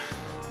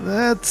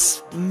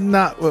 That's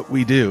not what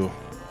we do.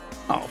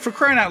 Oh, for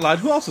crying out loud,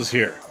 who else is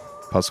here?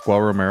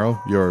 Pascual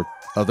Romero, your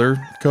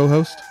other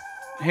co-host?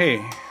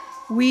 Hey.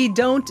 We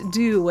don't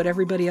do what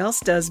everybody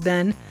else does,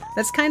 Ben.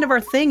 That's kind of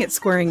our thing at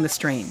Squaring the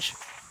Strange.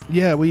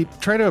 Yeah, we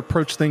try to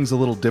approach things a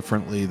little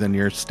differently than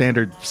your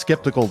standard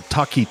skeptical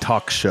talky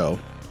talk show.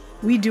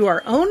 we do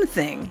our own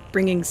thing,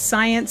 bringing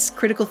science,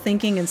 critical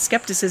thinking, and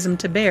skepticism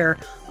to bear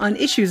on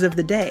issues of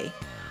the day.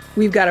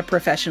 We've got a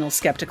professional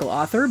skeptical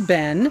author,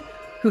 Ben,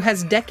 who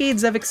has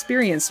decades of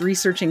experience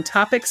researching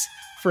topics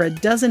for a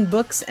dozen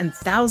books and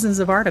thousands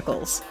of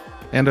articles.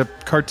 And a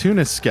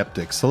cartoonist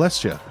skeptic,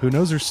 Celestia, who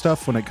knows her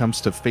stuff when it comes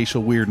to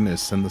facial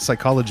weirdness and the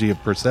psychology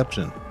of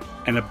perception.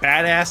 And a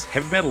badass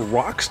heavy metal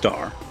rock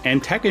star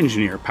and tech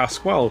engineer,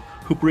 Pasquale,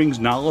 who brings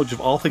knowledge of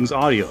all things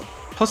audio,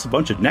 plus a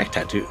bunch of neck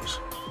tattoos.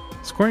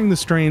 Squaring the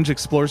Strange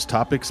explores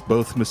topics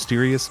both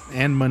mysterious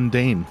and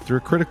mundane through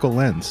a critical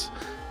lens.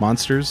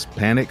 Monsters,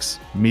 panics,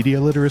 media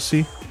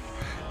literacy.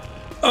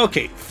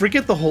 Okay,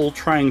 forget the whole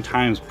trying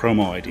times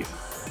promo idea.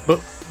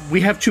 But we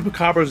have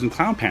chupacabras and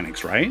clown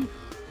panics, right?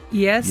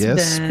 Yes,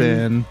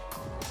 Ben.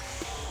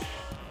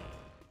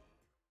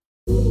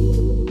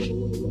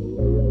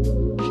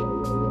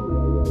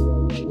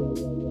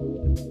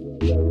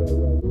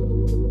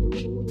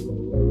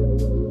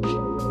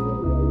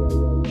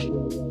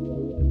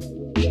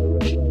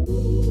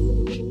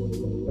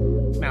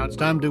 Now it's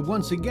time to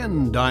once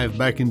again dive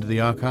back into the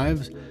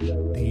archives.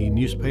 The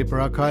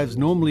newspaper archives.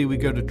 Normally we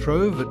go to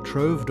Trove at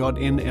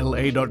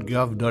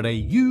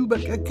trove.nla.gov.au,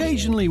 but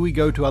occasionally we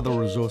go to other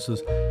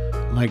resources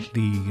like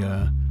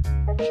the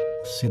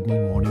Sydney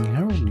Morning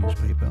Herald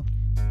newspaper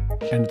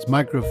and its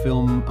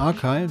microfilm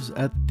archives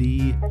at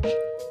the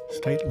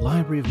State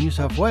Library of New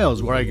South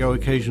Wales, where I go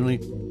occasionally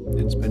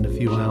and spend a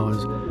few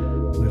hours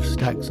with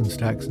stacks and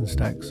stacks and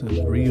stacks of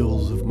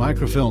reels of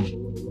microfilm.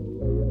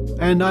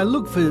 And I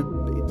look for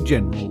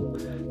general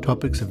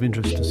topics of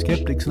interest to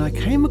skeptics, and I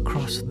came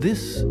across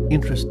this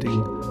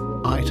interesting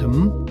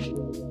item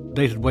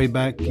dated way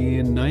back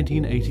in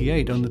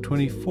 1988 on the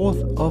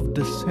 24th of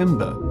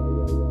December.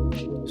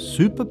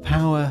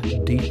 Superpower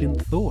Deep in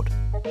Thought.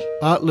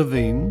 Art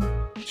Levine,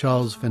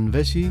 Charles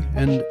Fenvesi,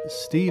 and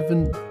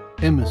Stephen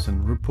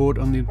Emerson report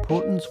on the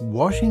importance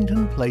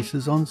Washington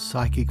places on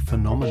psychic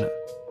phenomena.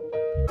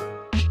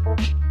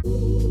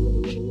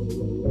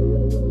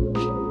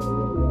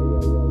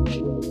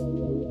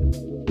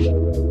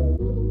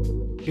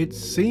 It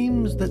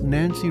seems that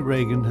Nancy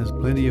Reagan has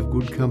plenty of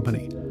good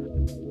company.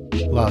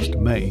 Last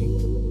May,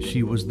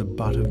 she was the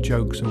butt of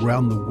jokes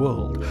around the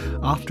world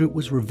after it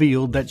was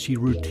revealed that she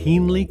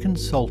routinely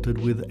consulted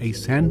with a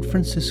San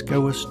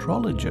Francisco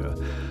astrologer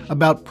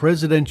about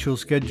presidential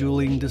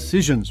scheduling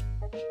decisions.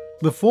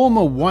 The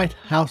former White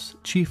House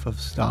Chief of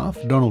Staff,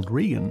 Donald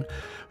Regan,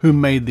 who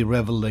made the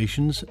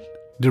revelations,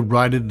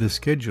 derided the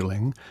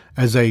scheduling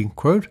as a,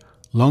 quote,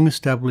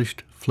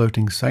 long-established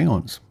floating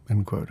seance,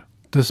 end quote.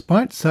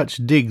 Despite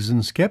such digs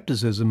and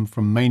skepticism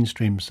from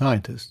mainstream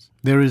scientists,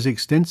 there is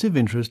extensive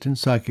interest in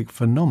psychic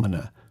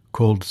phenomena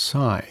called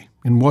psi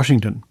in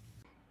Washington.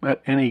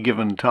 At any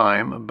given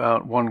time,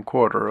 about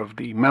 1/4 of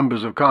the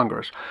members of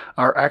Congress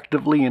are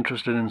actively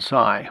interested in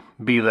psi,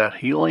 be that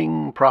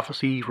healing,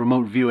 prophecy,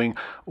 remote viewing,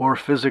 or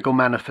physical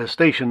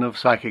manifestation of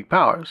psychic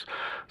powers,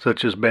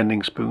 such as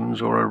bending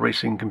spoons or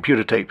erasing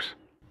computer tapes.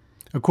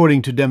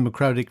 According to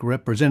Democratic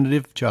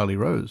Representative Charlie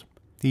Rose,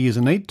 he is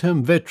an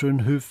 8-term veteran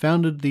who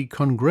founded the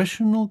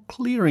Congressional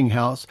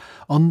Clearinghouse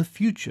on the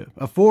Future,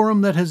 a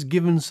forum that has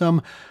given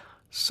some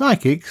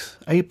psychics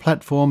a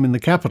platform in the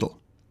Capitol.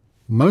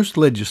 Most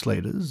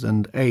legislators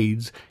and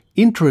aides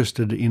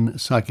interested in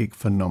psychic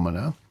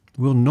phenomena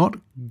will not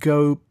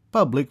go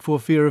public for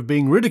fear of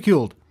being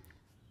ridiculed.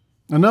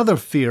 Another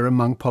fear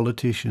among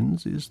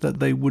politicians is that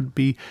they would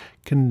be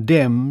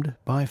condemned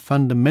by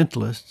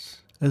fundamentalists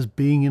as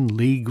being in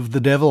league with the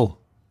devil.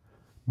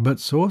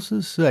 But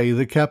sources say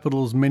the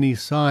Capitol's many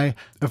psi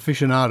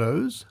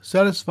aficionados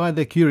satisfy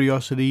their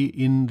curiosity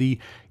in the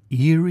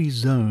eerie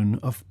zone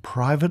of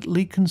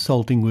privately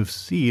consulting with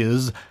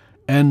seers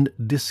and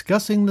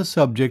discussing the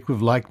subject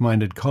with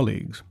like-minded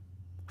colleagues.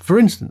 For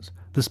instance,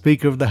 the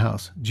Speaker of the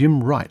House,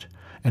 Jim Wright,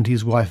 and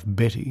his wife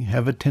Betty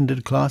have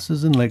attended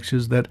classes and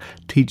lectures that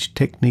teach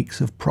techniques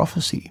of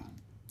prophecy.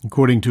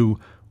 According to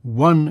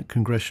one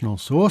congressional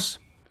source,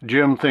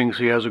 Jim thinks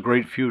he has a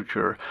great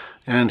future,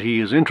 and he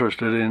is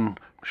interested in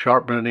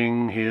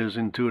sharpening his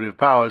intuitive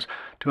powers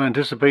to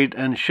anticipate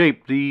and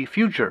shape the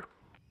future.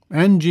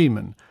 Ann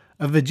Geeman,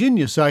 a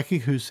Virginia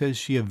psychic who says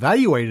she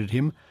evaluated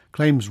him,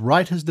 claims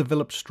Wright has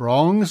developed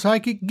strong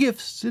psychic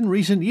gifts in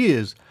recent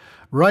years.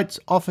 Wright's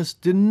office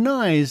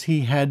denies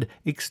he had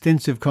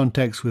extensive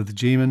contacts with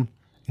Geeman,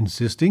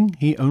 insisting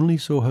he only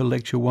saw her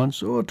lecture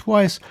once or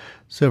twice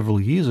several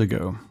years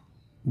ago.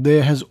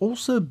 There has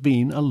also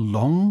been a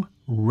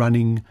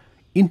long-running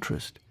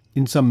interest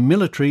in some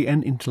military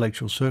and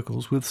intellectual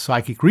circles with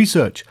psychic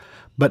research,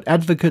 but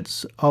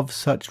advocates of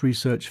such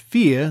research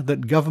fear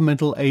that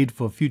governmental aid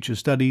for future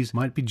studies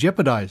might be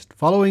jeopardized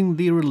following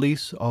the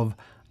release of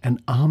an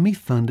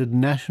Army-funded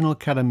National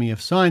Academy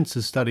of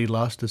Sciences study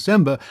last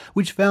December,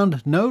 which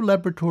found no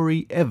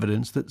laboratory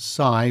evidence that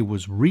psi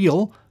was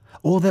real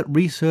or that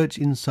research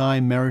in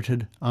psi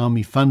merited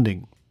Army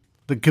funding.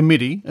 The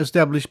committee,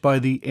 established by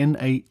the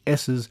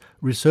NAS's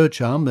research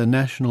arm, the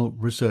National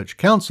Research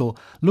Council,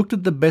 looked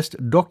at the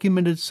best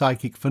documented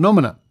psychic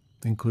phenomena,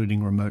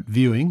 including remote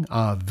viewing,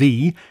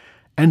 RV,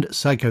 and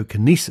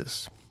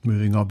psychokinesis,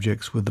 moving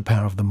objects with the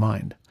power of the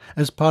mind.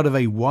 As part of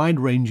a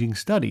wide-ranging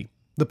study,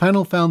 the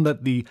panel found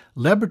that the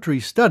laboratory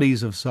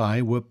studies of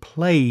psi were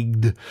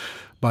plagued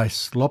by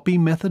sloppy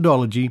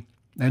methodology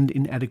and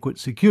inadequate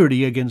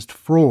security against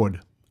fraud.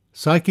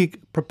 Psychic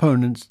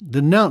proponents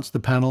denounced the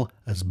panel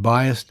as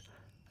biased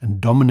and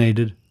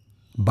dominated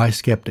by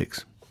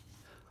skeptics.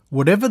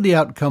 Whatever the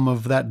outcome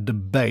of that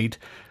debate,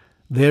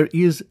 there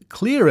is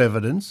clear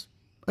evidence,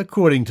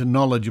 according to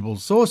knowledgeable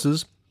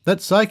sources,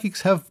 that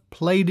psychics have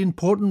played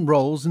important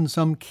roles in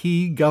some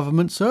key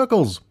government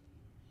circles.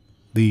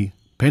 The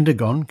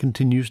Pentagon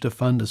continues to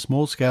fund a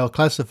small-scale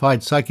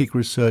classified psychic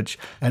research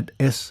at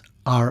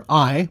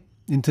SRI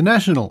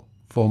International,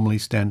 formerly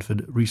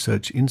Stanford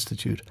Research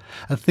Institute,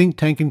 a think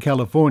tank in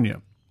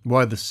California,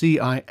 while the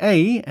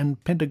CIA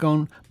and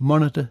Pentagon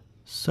monitor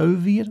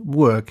Soviet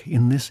work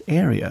in this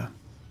area.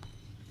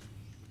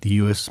 The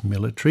US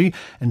military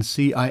and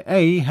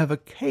CIA have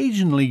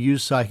occasionally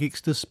used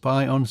psychics to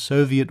spy on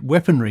Soviet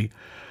weaponry,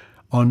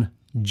 on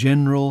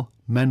General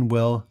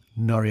Manuel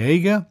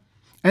Noriega,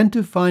 and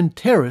to find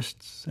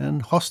terrorists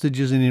and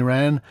hostages in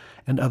Iran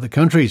and other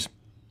countries.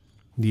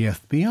 The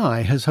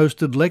FBI has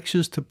hosted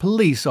lectures to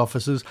police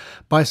officers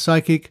by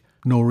psychic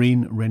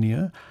Noreen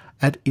Renier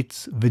at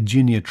its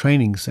Virginia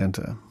Training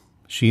Center.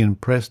 She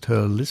impressed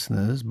her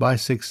listeners by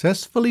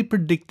successfully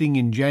predicting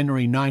in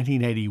January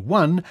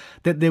 1981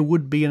 that there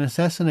would be an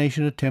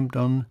assassination attempt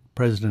on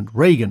President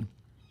Reagan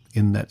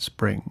in that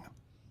spring.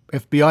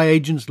 FBI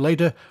agents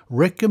later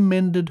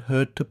recommended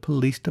her to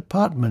police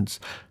departments,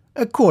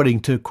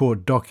 according to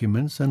court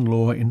documents and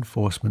law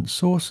enforcement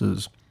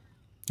sources.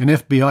 An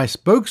FBI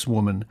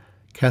spokeswoman,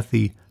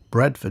 Kathy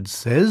Bradford,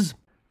 says,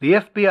 "The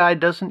FBI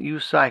doesn't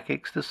use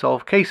psychics to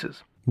solve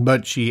cases."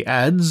 But she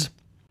adds,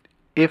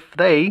 "If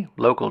they,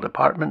 local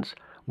departments,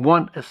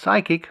 want a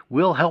psychic,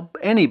 we'll help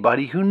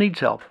anybody who needs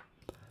help."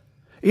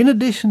 In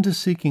addition to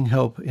seeking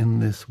help in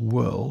this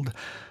world,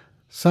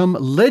 some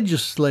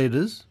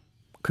legislators,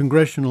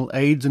 congressional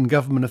aides, and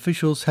government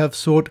officials have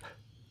sought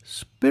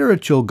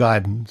spiritual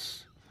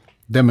guidance.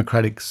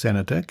 Democratic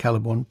Senator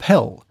Caliborn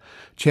Pell,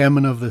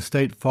 chairman of the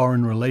State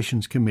Foreign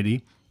Relations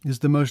Committee, is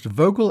the most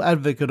vocal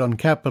advocate on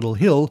Capitol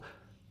Hill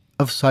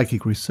of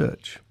psychic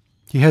research.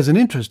 He has an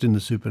interest in the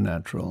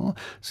supernatural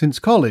since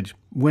college,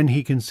 when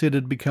he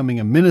considered becoming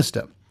a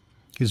minister.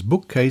 His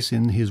bookcase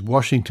in his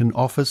Washington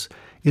office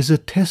is a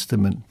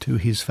testament to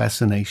his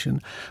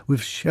fascination,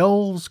 with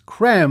shelves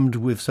crammed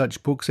with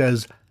such books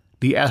as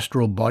The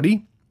Astral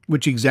Body,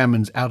 which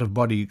examines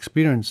out-of-body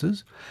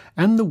experiences,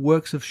 and the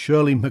works of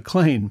Shirley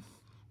MacLaine.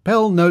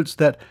 Pell notes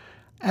that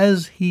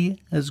as he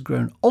has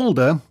grown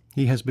older,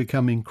 he has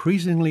become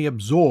increasingly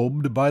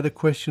absorbed by the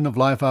question of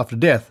life after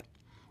death.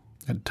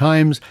 At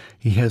times,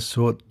 he has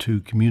sought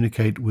to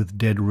communicate with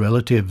dead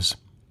relatives.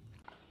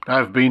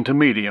 "I've been to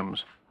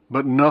mediums,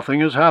 but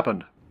nothing has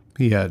happened,"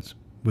 he adds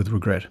with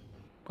regret.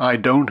 "I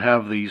don't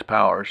have these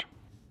powers."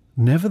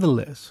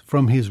 Nevertheless,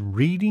 from his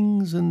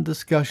readings and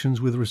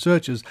discussions with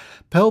researchers,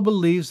 Pell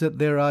believes that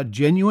there are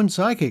genuine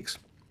psychics.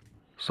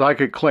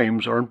 "Psychic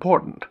claims are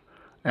important,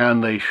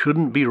 and they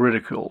shouldn't be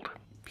ridiculed,"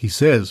 he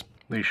says.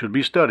 "They should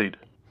be studied."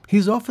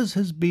 His office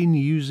has been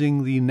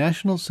using the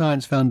National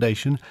Science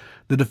Foundation,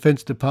 the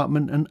Defense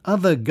Department, and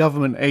other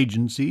government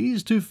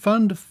agencies to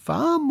fund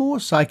far more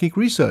psychic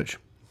research.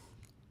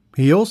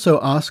 He also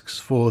asks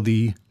for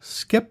the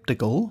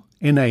skeptical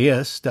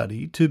NAS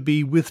study to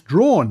be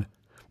withdrawn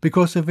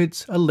because of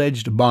its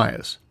alleged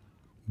bias,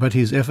 but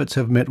his efforts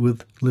have met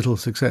with little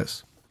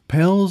success.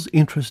 Pell's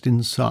interest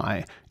in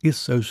psi is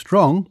so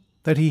strong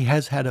that he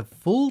has had a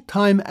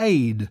full-time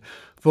aide,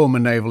 former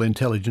Naval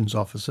Intelligence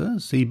Officer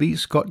C.B.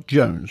 Scott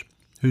Jones,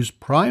 whose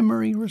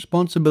primary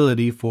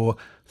responsibility for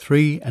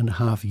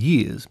 3.5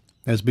 years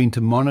has been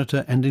to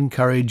monitor and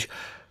encourage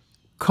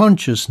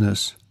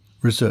consciousness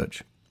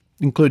research,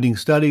 including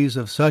studies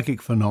of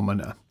psychic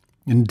phenomena.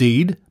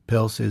 Indeed,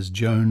 Pell says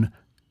Jones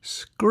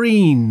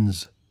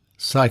screens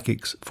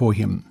psychics for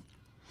him.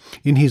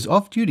 In his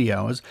off-duty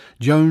hours,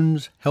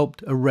 Jones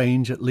helped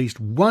arrange at least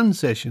one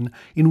session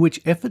in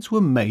which efforts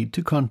were made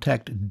to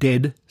contact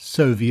dead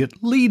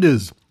Soviet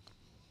leaders.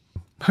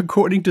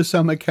 According to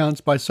some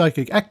accounts by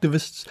psychic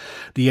activists,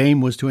 the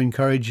aim was to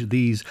encourage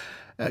these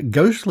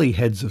ghostly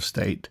heads of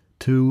state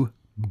to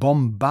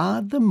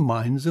bombard the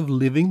minds of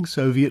living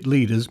Soviet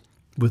leaders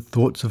with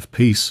thoughts of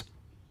peace.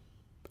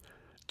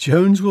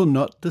 Jones will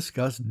not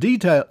discuss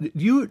detail.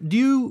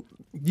 Do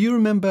you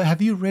remember,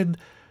 have you read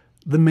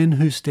The Men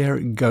Who Stare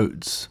at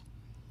Goats?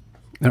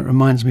 That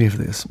reminds me of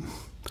this.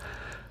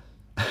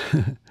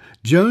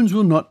 Jones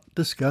will not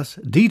discuss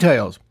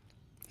details.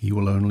 He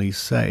will only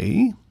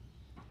say,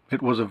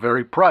 "It was a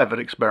very private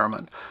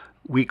experiment.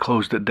 We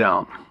closed it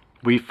down.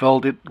 We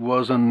felt it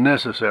was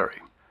unnecessary.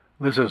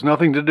 This has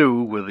nothing to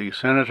do with the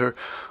senator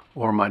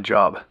or my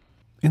job."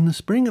 In the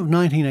spring of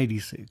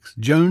 1986,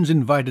 Jones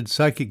invited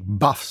psychic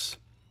buffs,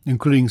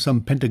 including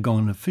some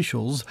Pentagon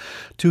officials,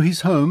 to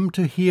his home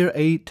to hear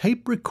a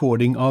tape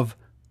recording of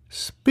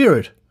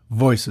spirit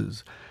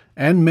voices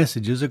and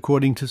messages,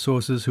 according to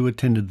sources who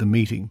attended the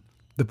meeting.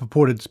 The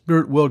purported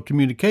spirit world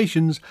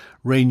communications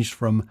ranged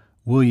from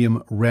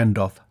William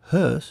Randolph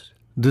Hearst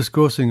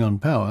discoursing on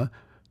power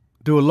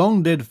to a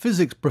long-dead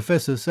physics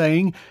professor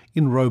saying,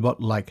 in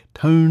robot-like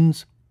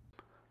tones,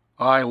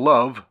 I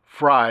love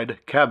fried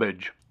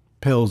cabbage.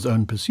 Pell's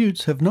own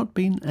pursuits have not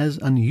been as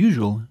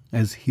unusual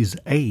as his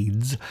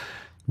aides,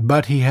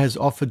 but he has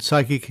offered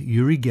psychic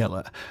Uri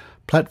Geller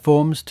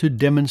platforms to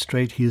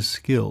demonstrate his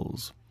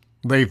skills.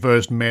 They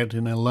first met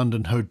in a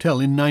London hotel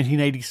in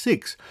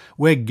 1986,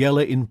 where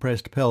Geller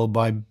impressed Pell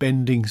by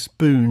bending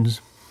spoons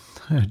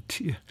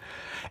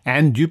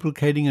and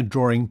duplicating a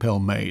drawing Pell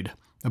made,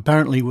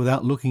 apparently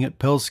without looking at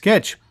Pell's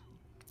sketch.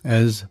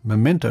 As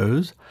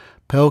mementos,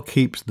 Pell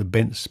keeps the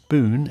bent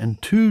spoon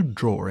and 2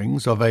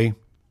 drawings of a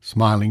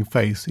smiling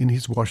face in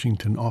his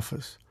Washington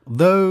office.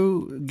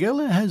 Though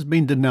Geller has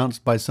been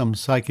denounced by some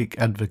psychic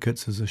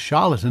advocates as a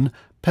charlatan,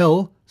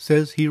 Pell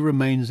says he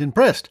remains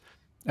impressed,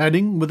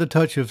 adding with a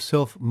touch of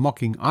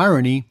self-mocking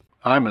irony,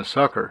 I'm a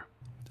sucker.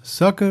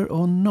 Sucker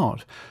or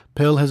not,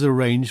 Pell has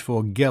arranged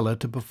for Geller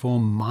to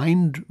perform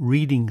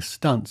mind-reading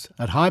stunts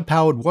at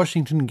high-powered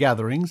Washington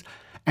gatherings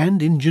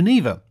and in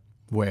Geneva,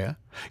 where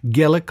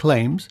Geller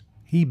claims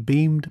he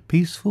beamed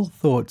peaceful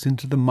thoughts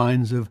into the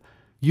minds of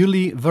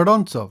Yuli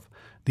Vorontsov,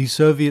 the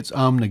Soviets'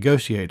 armed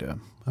negotiator.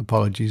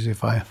 Apologies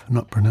if I have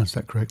not pronounced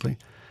that correctly.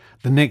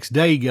 The next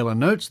day, Geller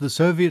notes, the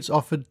Soviets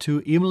offered to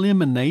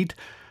eliminate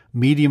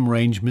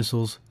medium-range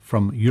missiles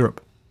from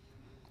Europe.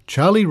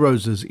 Charlie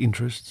Rose's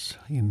interests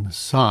in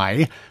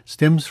psi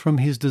stems from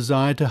his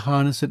desire to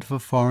harness it for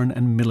foreign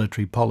and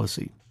military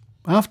policy.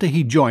 After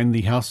he joined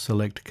the House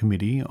Select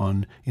Committee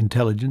on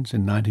Intelligence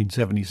in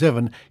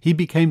 1977, he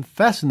became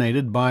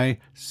fascinated by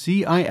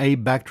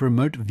CIA-backed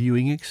remote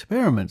viewing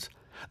experiments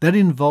that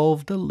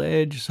involved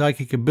alleged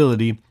psychic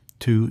ability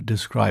to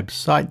describe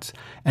sights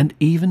and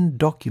even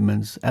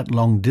documents at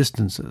long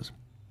distances.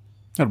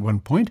 At one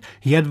point,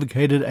 he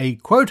advocated a,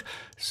 quote,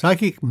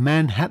 psychic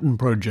Manhattan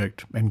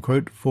Project, end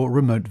quote, for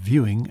remote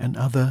viewing and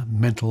other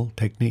mental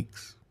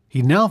techniques.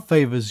 He now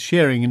favors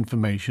sharing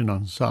information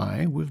on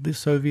psi with the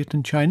Soviet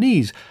and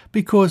Chinese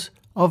because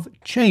of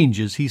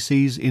changes he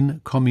sees in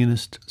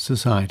communist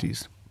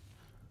societies.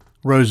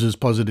 Rose's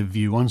positive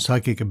view on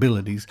psychic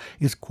abilities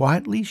is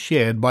quietly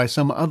shared by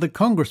some other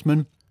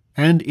congressmen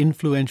and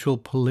influential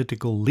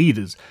political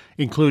leaders,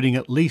 including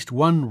at least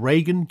one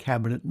Reagan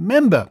cabinet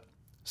member,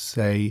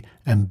 say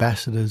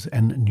ambassadors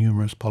and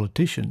numerous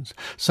politicians,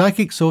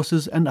 psychic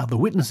sources and other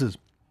witnesses.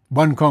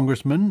 One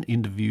congressman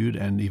interviewed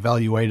and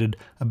evaluated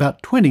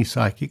about 20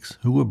 psychics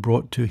who were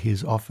brought to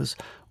his office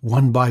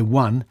one by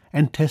one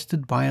and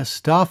tested by a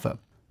staffer,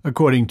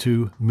 according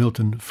to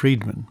Milton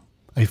Friedman,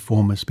 a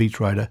former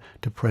speechwriter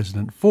to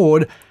President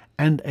Ford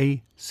and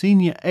a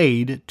senior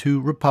aide to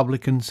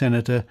Republican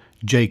Senator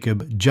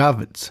Jacob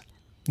Javits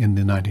in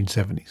the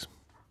 1970s.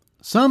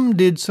 Some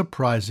did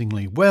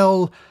surprisingly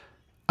well,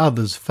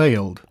 others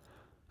failed.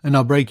 And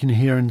I'll break in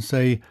here and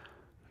say,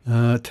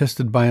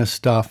 tested by a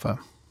staffer.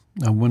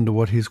 I wonder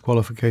what his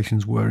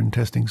qualifications were in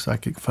testing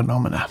psychic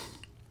phenomena.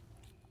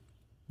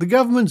 The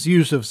government's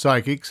use of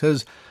psychics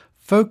has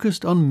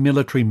focused on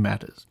military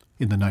matters.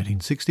 In the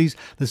 1960s,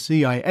 the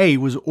CIA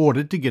was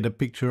ordered to get a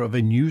picture of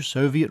a new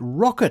Soviet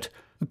rocket,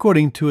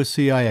 according to a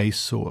CIA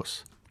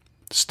source.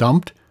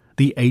 Stumped,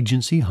 the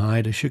agency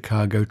hired a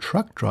Chicago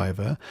truck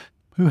driver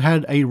who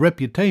had a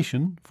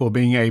reputation for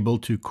being able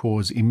to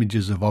cause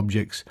images of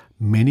objects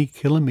many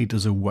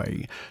kilometers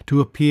away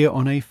to appear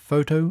on a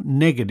photo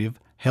negative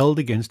held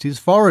against his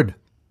forehead.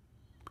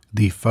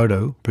 The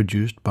photo,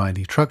 produced by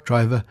the truck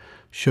driver,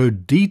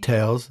 showed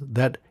details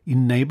that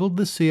enabled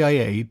the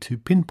CIA to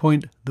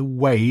pinpoint the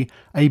way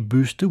a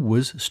booster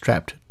was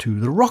strapped to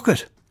the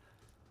rocket.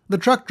 The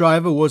truck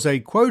driver was a,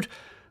 quote,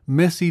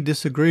 messy,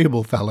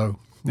 disagreeable fellow,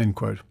 end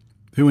quote,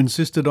 who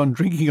insisted on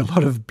drinking a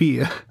lot of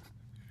beer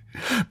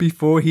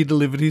before he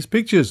delivered his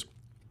pictures,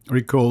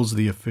 recalls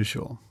the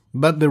official.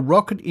 But the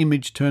rocket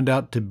image turned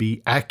out to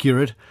be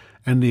accurate,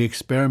 and the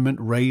experiment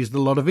raised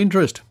a lot of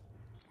interest.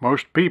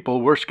 Most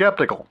people were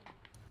skeptical,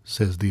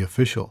 says the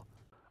official.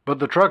 But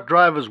the truck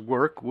driver's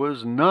work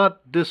was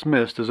not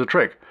dismissed as a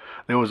trick.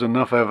 There was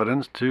enough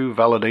evidence to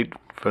validate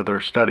further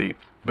study,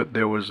 but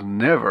there was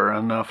never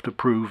enough to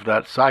prove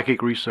that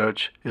psychic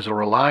research is a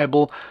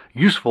reliable,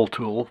 useful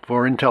tool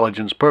for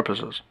intelligence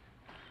purposes.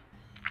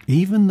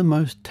 Even the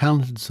most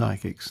talented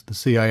psychics, the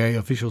CIA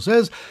official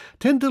says,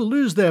 tend to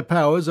lose their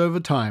powers over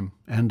time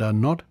and are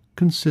not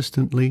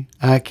consistently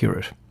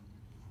accurate.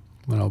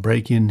 And I'll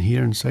break in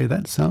here and say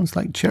that sounds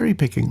like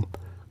cherry-picking.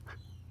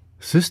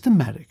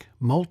 Systematic,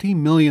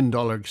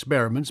 multi-million-dollar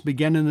experiments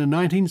began in the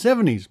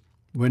 1970s,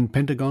 when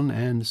Pentagon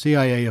and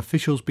CIA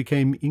officials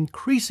became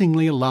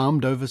increasingly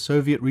alarmed over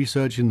Soviet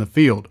research in the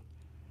field.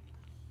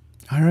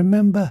 I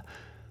remember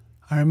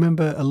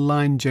a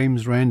line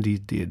James Randi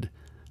did,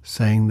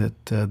 saying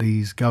that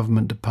these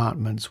government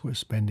departments were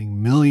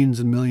spending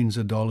millions and millions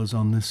of dollars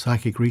on this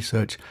psychic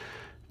research,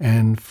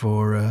 and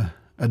for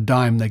a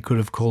dime they could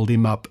have called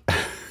him up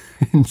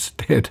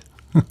instead.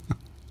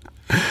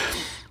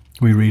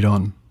 We read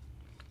on.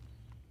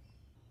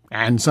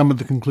 And some of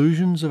the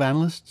conclusions of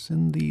analysts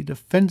in the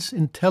Defense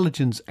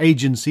Intelligence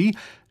Agency,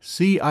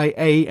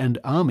 CIA and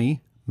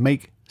Army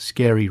make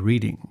scary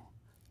reading.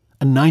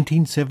 A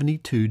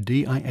 1972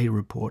 DIA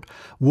report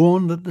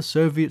warned that the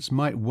Soviets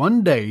might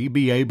one day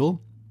be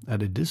able,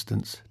 at a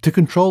distance, to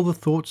control the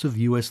thoughts of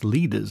US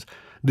leaders,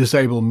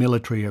 disable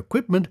military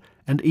equipment,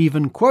 and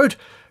even, quote,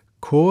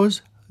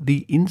 cause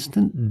the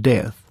instant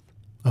death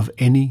of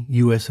any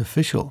US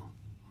official,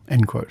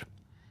 end quote.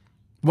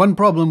 One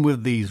problem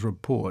with these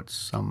reports,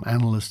 some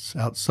analysts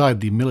outside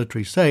the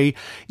military say,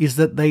 is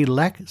that they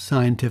lack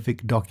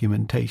scientific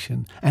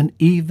documentation and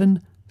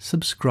even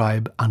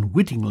subscribe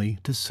unwittingly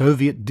to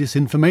Soviet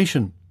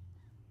disinformation.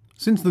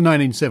 Since the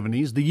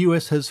 1970s, the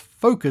US has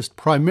focused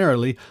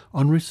primarily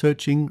on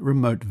researching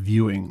remote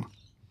viewing.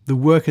 The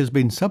work has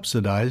been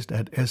subsidized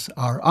at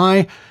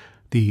SRI,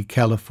 the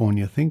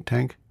California think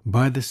tank,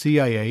 by the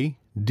CIA,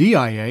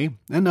 DIA,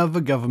 and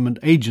other government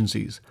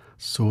agencies,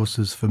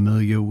 sources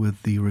familiar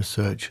with the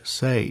research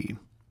say.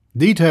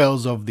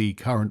 Details of the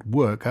current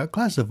work are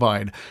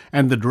classified,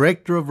 and the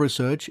Director of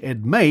Research,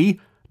 Ed May,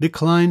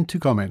 declined to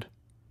comment.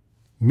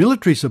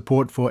 Military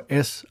support for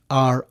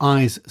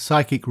SRI's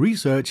psychic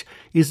research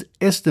is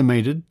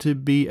estimated to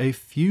be a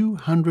few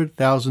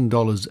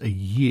 $100,000 a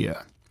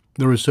year.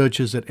 The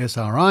researchers at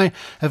SRI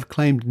have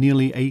claimed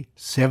nearly a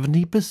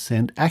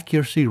 70%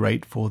 accuracy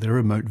rate for their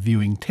remote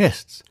viewing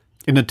tests.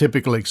 In a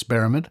typical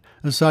experiment,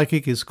 a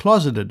psychic is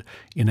closeted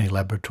in a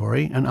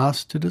laboratory and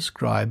asked to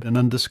describe an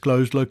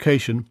undisclosed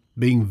location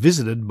being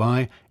visited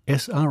by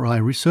SRI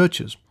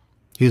researchers.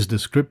 His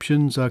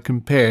descriptions are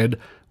compared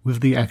with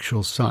the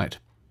actual site.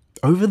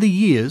 Over the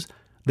years,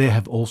 there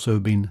have also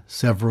been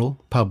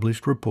several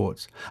published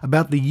reports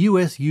about the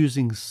US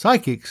using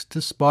psychics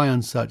to spy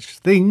on such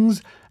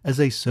things as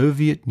a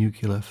Soviet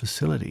nuclear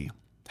facility.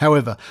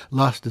 However,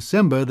 last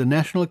December, the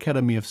National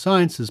Academy of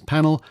Sciences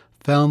panel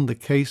found the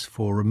case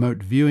for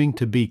remote viewing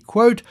to be,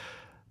 quote,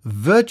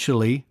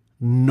 virtually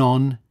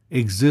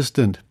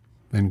non-existent,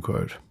 end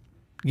quote.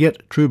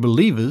 Yet true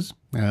believers,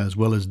 as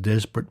well as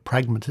desperate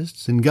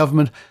pragmatists in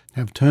government,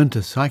 have turned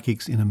to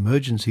psychics in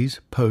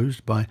emergencies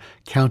posed by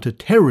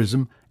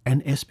counter-terrorism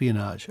and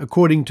espionage,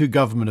 according to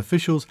government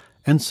officials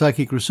and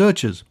psychic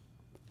researchers.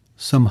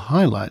 Some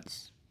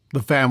highlights.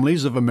 The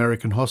families of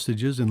American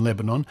hostages in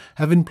Lebanon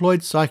have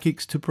employed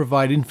psychics to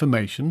provide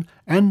information,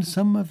 and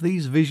some of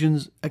these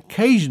visions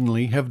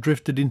occasionally have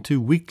drifted into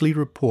weekly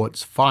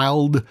reports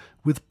filed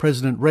with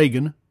President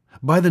Reagan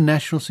by the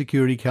National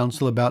Security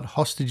Council about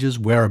hostages'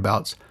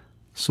 whereabouts,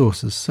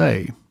 sources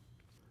say.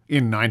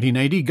 In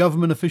 1980,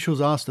 government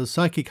officials asked a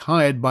psychic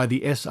hired by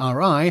the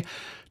SRI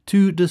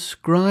to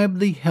describe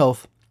the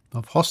health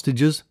of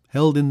hostages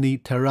held in the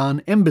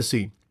Tehran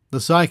embassy.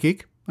 The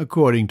psychic,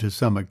 according to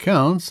some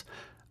accounts,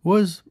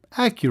 was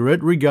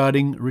accurate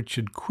regarding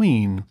Richard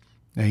Queen,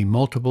 a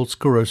multiple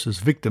sclerosis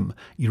victim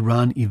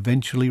Iran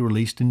eventually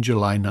released in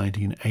July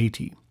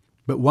 1980.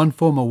 But one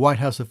former White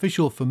House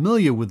official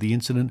familiar with the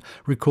incident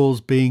recalls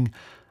being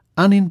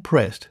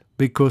unimpressed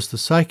because the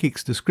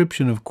psychic's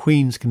description of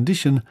Queen's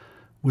condition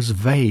was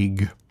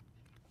vague.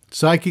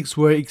 Psychics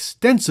were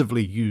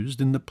extensively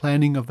used in the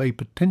planning of a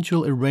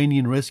potential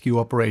Iranian rescue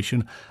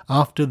operation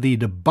after the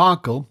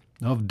debacle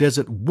of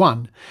Desert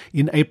One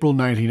in April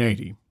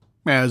 1980.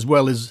 As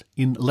well as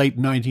in late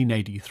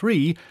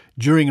 1983,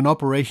 during an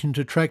operation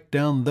to track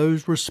down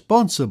those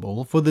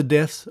responsible for the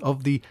deaths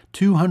of the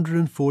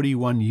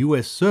 241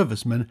 U.S.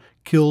 servicemen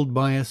killed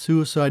by a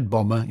suicide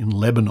bomber in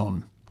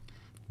Lebanon.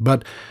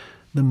 But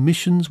the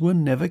missions were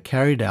never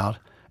carried out,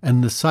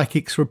 and the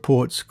psychic's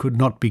reports could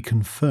not be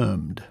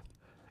confirmed.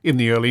 In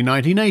the early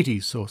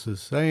 1980s,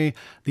 sources say,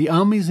 the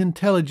Army's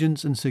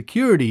Intelligence and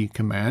Security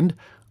Command,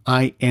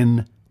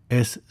 INSCOM,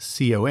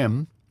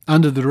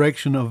 under the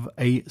direction of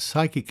a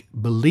psychic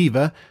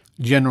believer,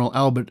 General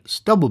Albert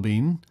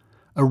Stubblebine,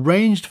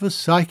 arranged for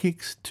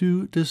psychics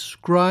to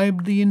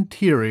describe the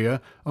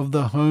interior of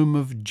the home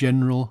of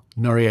General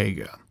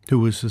Noriega, who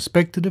was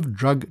suspected of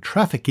drug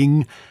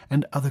trafficking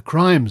and other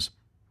crimes.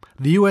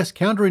 The U.S.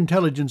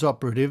 counterintelligence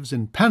operatives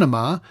in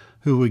Panama,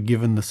 who were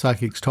given the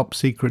psychic's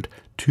top-secret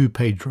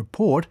 2-page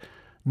report,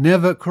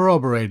 never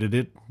corroborated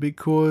it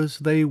because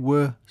they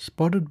were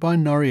spotted by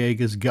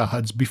Noriega's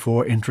guards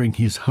before entering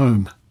his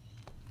home.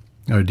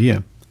 Oh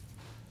dear.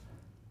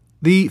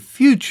 The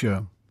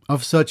future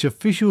of such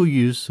official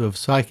use of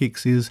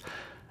psychics is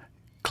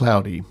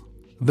cloudy,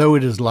 though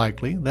it is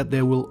likely that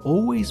there will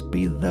always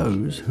be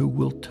those who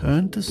will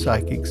turn to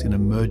psychics in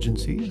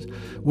emergencies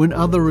when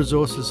other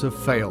resources have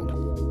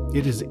failed.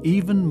 It is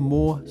even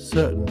more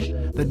certain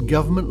that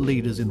government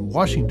leaders in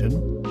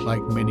Washington,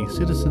 like many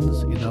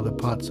citizens in other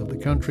parts of the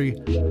country,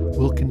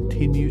 will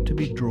continue to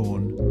be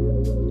drawn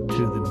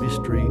to the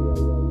mystery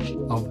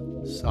of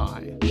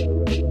psi.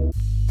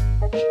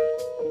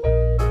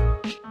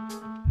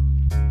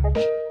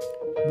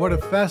 What a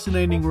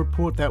fascinating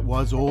report that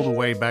was all the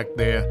way back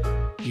there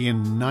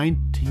in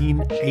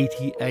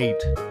 1988.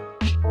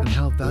 And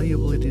how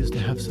valuable it is to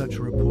have such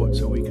a report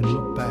so we can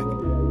look back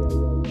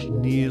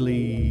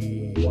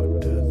nearly,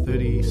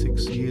 30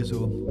 86 years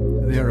or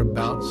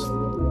thereabouts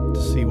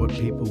to see what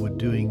people were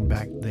doing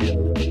back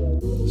then,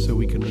 so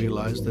we can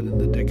realize that in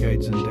the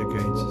decades and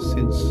decades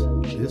since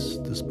this,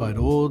 despite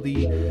all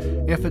the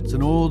efforts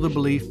and all the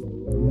belief,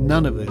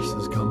 none of this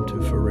has come to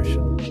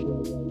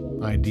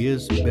fruition.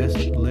 Ideas best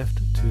left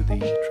to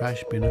the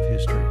trash bin of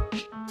history.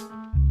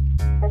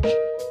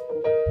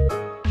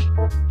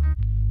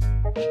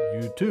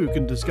 You too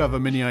can discover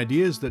many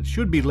ideas that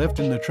should be left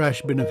in the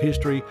trash bin of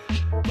history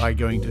by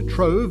going to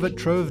Trove at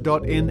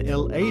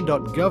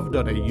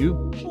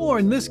trove.nla.gov.au, or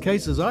in this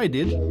case, as I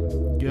did,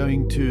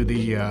 going to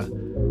the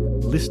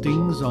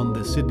listings on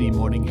the Sydney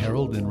Morning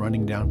Herald and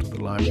running down to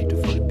the library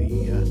to find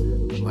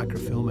the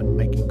microfilm and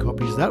making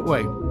copies that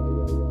way.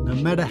 No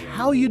matter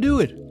how you do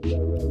it, you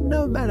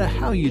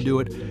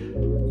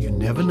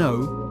never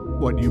know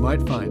what you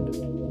might find.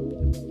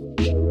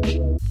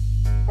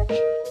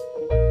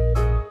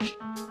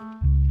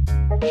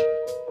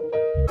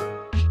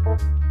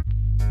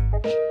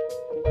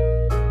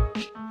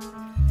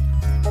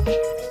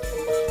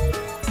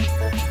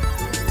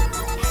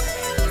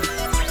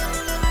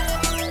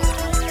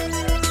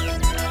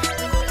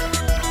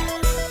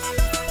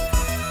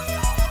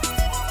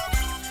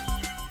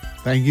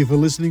 Thank you for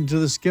listening to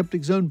the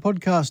Skeptic Zone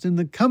podcast. In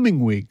the coming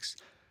weeks,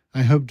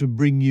 I hope to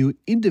bring you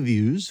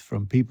interviews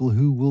from people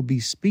who will be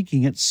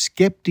speaking at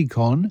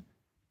Skepticon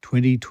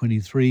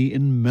 2023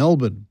 in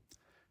Melbourne.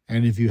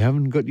 And if you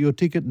haven't got your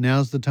ticket,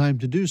 now's the time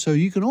to do so.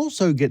 You can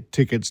also get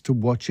tickets to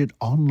watch it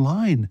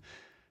online,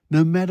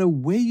 no matter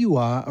where you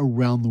are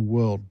around the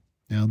world.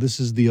 Now, this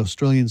is the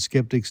Australian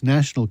Skeptics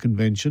National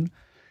Convention.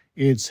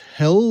 It's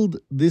held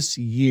this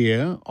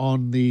year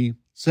on the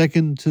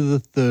 2nd to the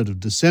 3rd of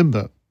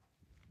December.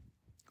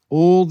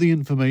 All the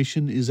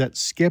information is at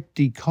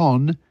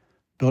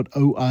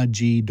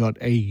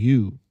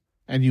skepticon.org.au,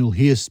 and you'll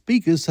hear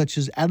speakers such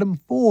as Adam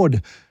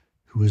Ford,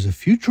 who is a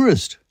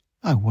futurist.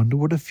 I wonder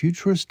what a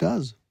futurist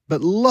does. But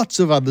lots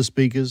of other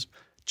speakers.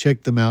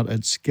 Check them out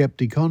at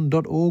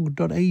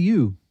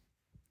skepticon.org.au.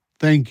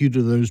 Thank you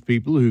to those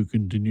people who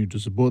continue to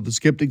support the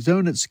Skeptic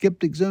Zone at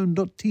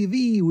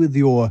skepticzone.tv with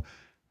your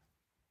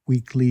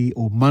weekly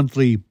or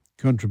monthly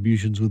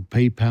contributions with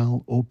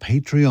PayPal or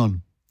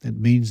Patreon. That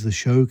means the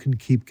show can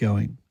keep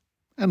going.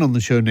 And on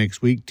the show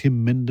next week,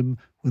 Tim Mendham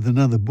with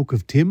another Book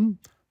of Tim,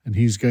 and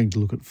he's going to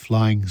look at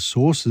flying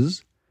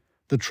saucers.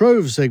 The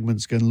Trove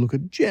segment's going to look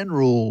at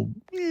general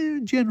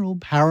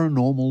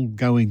paranormal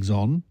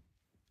goings-on.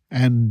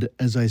 And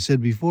as I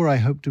said before, I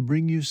hope to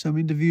bring you some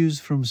interviews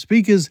from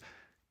speakers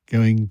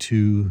going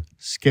to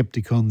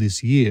Skepticon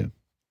this year.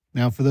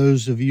 Now, for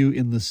those of you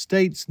in the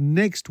States,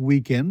 next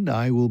weekend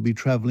I will be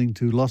traveling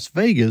to Las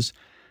Vegas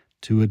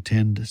to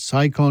attend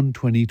SciCon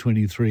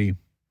 2023.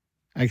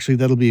 Actually,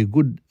 that'll be a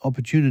good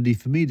opportunity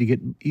for me to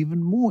get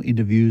even more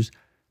interviews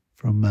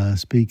from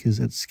speakers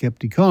at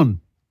Skepticon.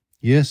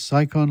 Yes,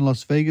 SciCon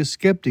Las Vegas,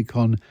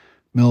 Skepticon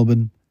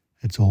Melbourne.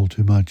 It's all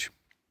too much.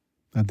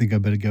 I think I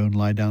better go and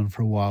lie down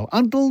for a while.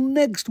 Until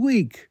next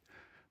week,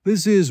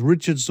 this is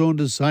Richard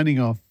Saunders signing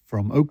off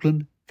from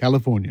Oakland,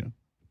 California.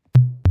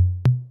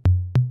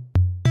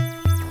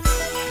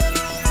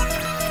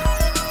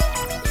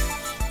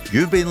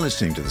 You've been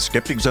listening to the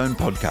Skeptic Zone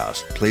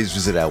podcast. Please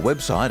visit our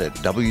website at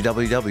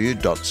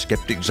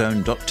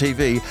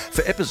www.skepticzone.tv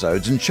for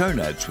episodes and show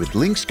notes with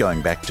links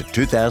going back to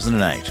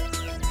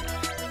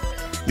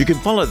 2008. You can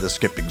follow the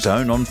Skeptic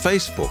Zone on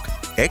Facebook,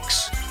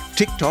 X,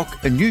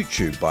 TikTok and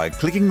YouTube by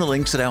clicking the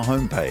links at our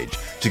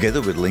homepage, together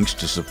with links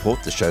to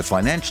support the show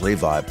financially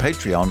via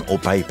Patreon or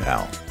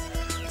PayPal.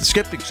 The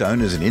Skeptic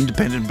Zone is an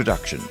independent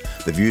production.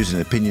 The views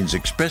and opinions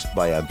expressed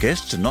by our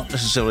guests are not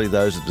necessarily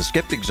those of the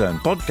Skeptic Zone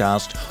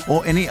podcast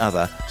or any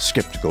other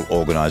skeptical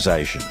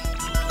organisation.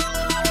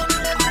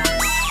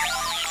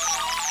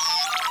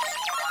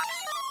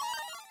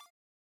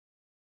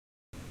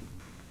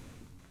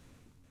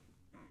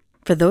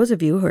 For those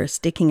of you who are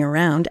sticking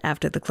around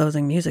after the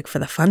closing music for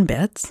the fun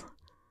bits,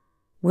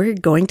 we're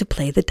going to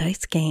play the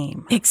dice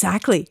game.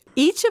 Exactly.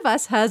 Each of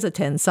us has a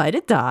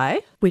 10-sided die,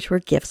 which were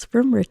gifts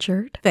from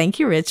Richard. Thank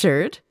you,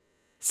 Richard.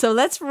 So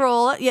let's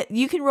roll.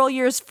 You can roll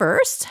yours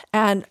first.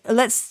 And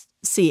let's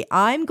see.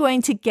 I'm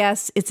going to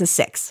guess it's a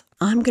 6.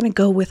 I'm going to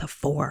go with a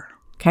 4.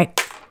 Okay.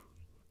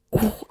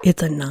 Oh,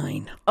 it's a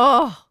 9.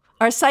 Oh,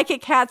 our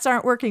psychic hats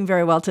aren't working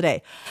very well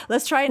today.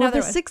 Let's try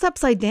another one. 6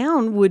 upside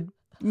down would,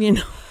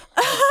 You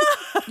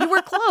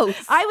were close.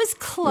 I was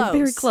close.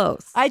 You're very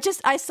close.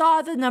 I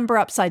saw the number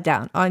upside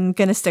down. I'm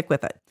going to stick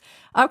with it.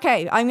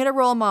 Okay, I'm going to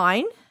roll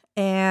mine,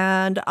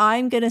 and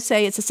I'm going to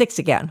say it's a 6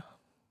 again.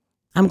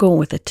 I'm going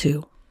with a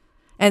 2.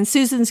 And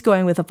Susan's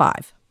going with a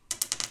 5.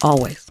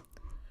 Always.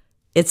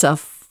 It's a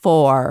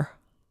 4.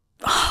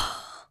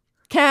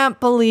 Can't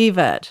believe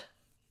it.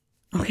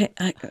 Okay,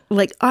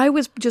 I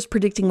was just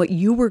predicting what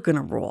you were going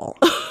to roll.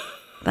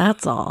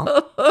 That's all.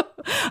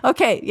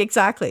 Okay,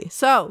 exactly.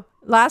 So,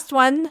 last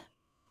one.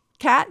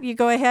 Kat, you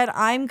go ahead.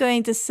 I'm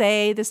going to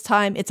say this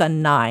time it's a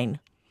 9.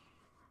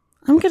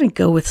 I'm going to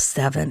go with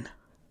 7.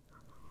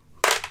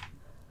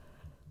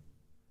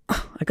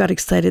 I got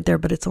excited there,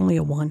 but it's only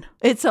a 1.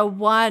 It's a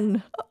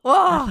 1. I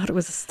Oh, thought it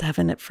was a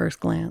 7 at first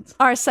glance.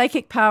 our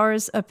psychic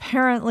powers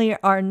apparently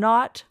are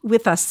not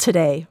with us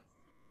today.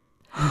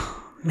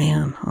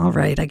 Man, all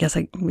right. I guess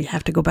we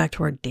have to go back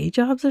to our day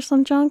jobs or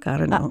some junk. I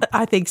don't know.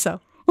 I think so.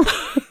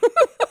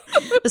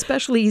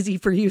 Especially easy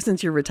for you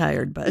since you're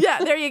retired, but Yeah,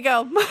 there you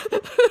go.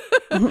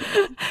 I'm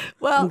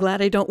Well,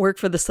 glad I don't work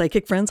for the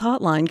Psychic Friends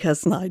hotline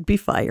because I'd be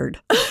fired.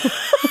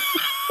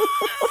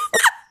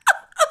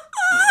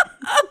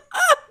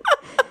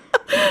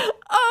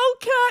 oh,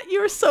 Kat,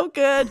 you're so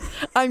good.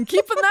 I'm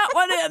keeping that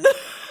one in.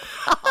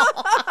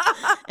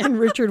 And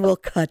Richard will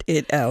cut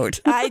it out.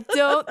 I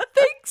don't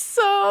think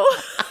so.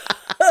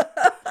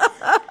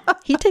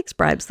 He takes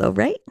bribes though,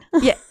 right?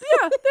 Yeah,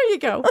 there you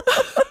go.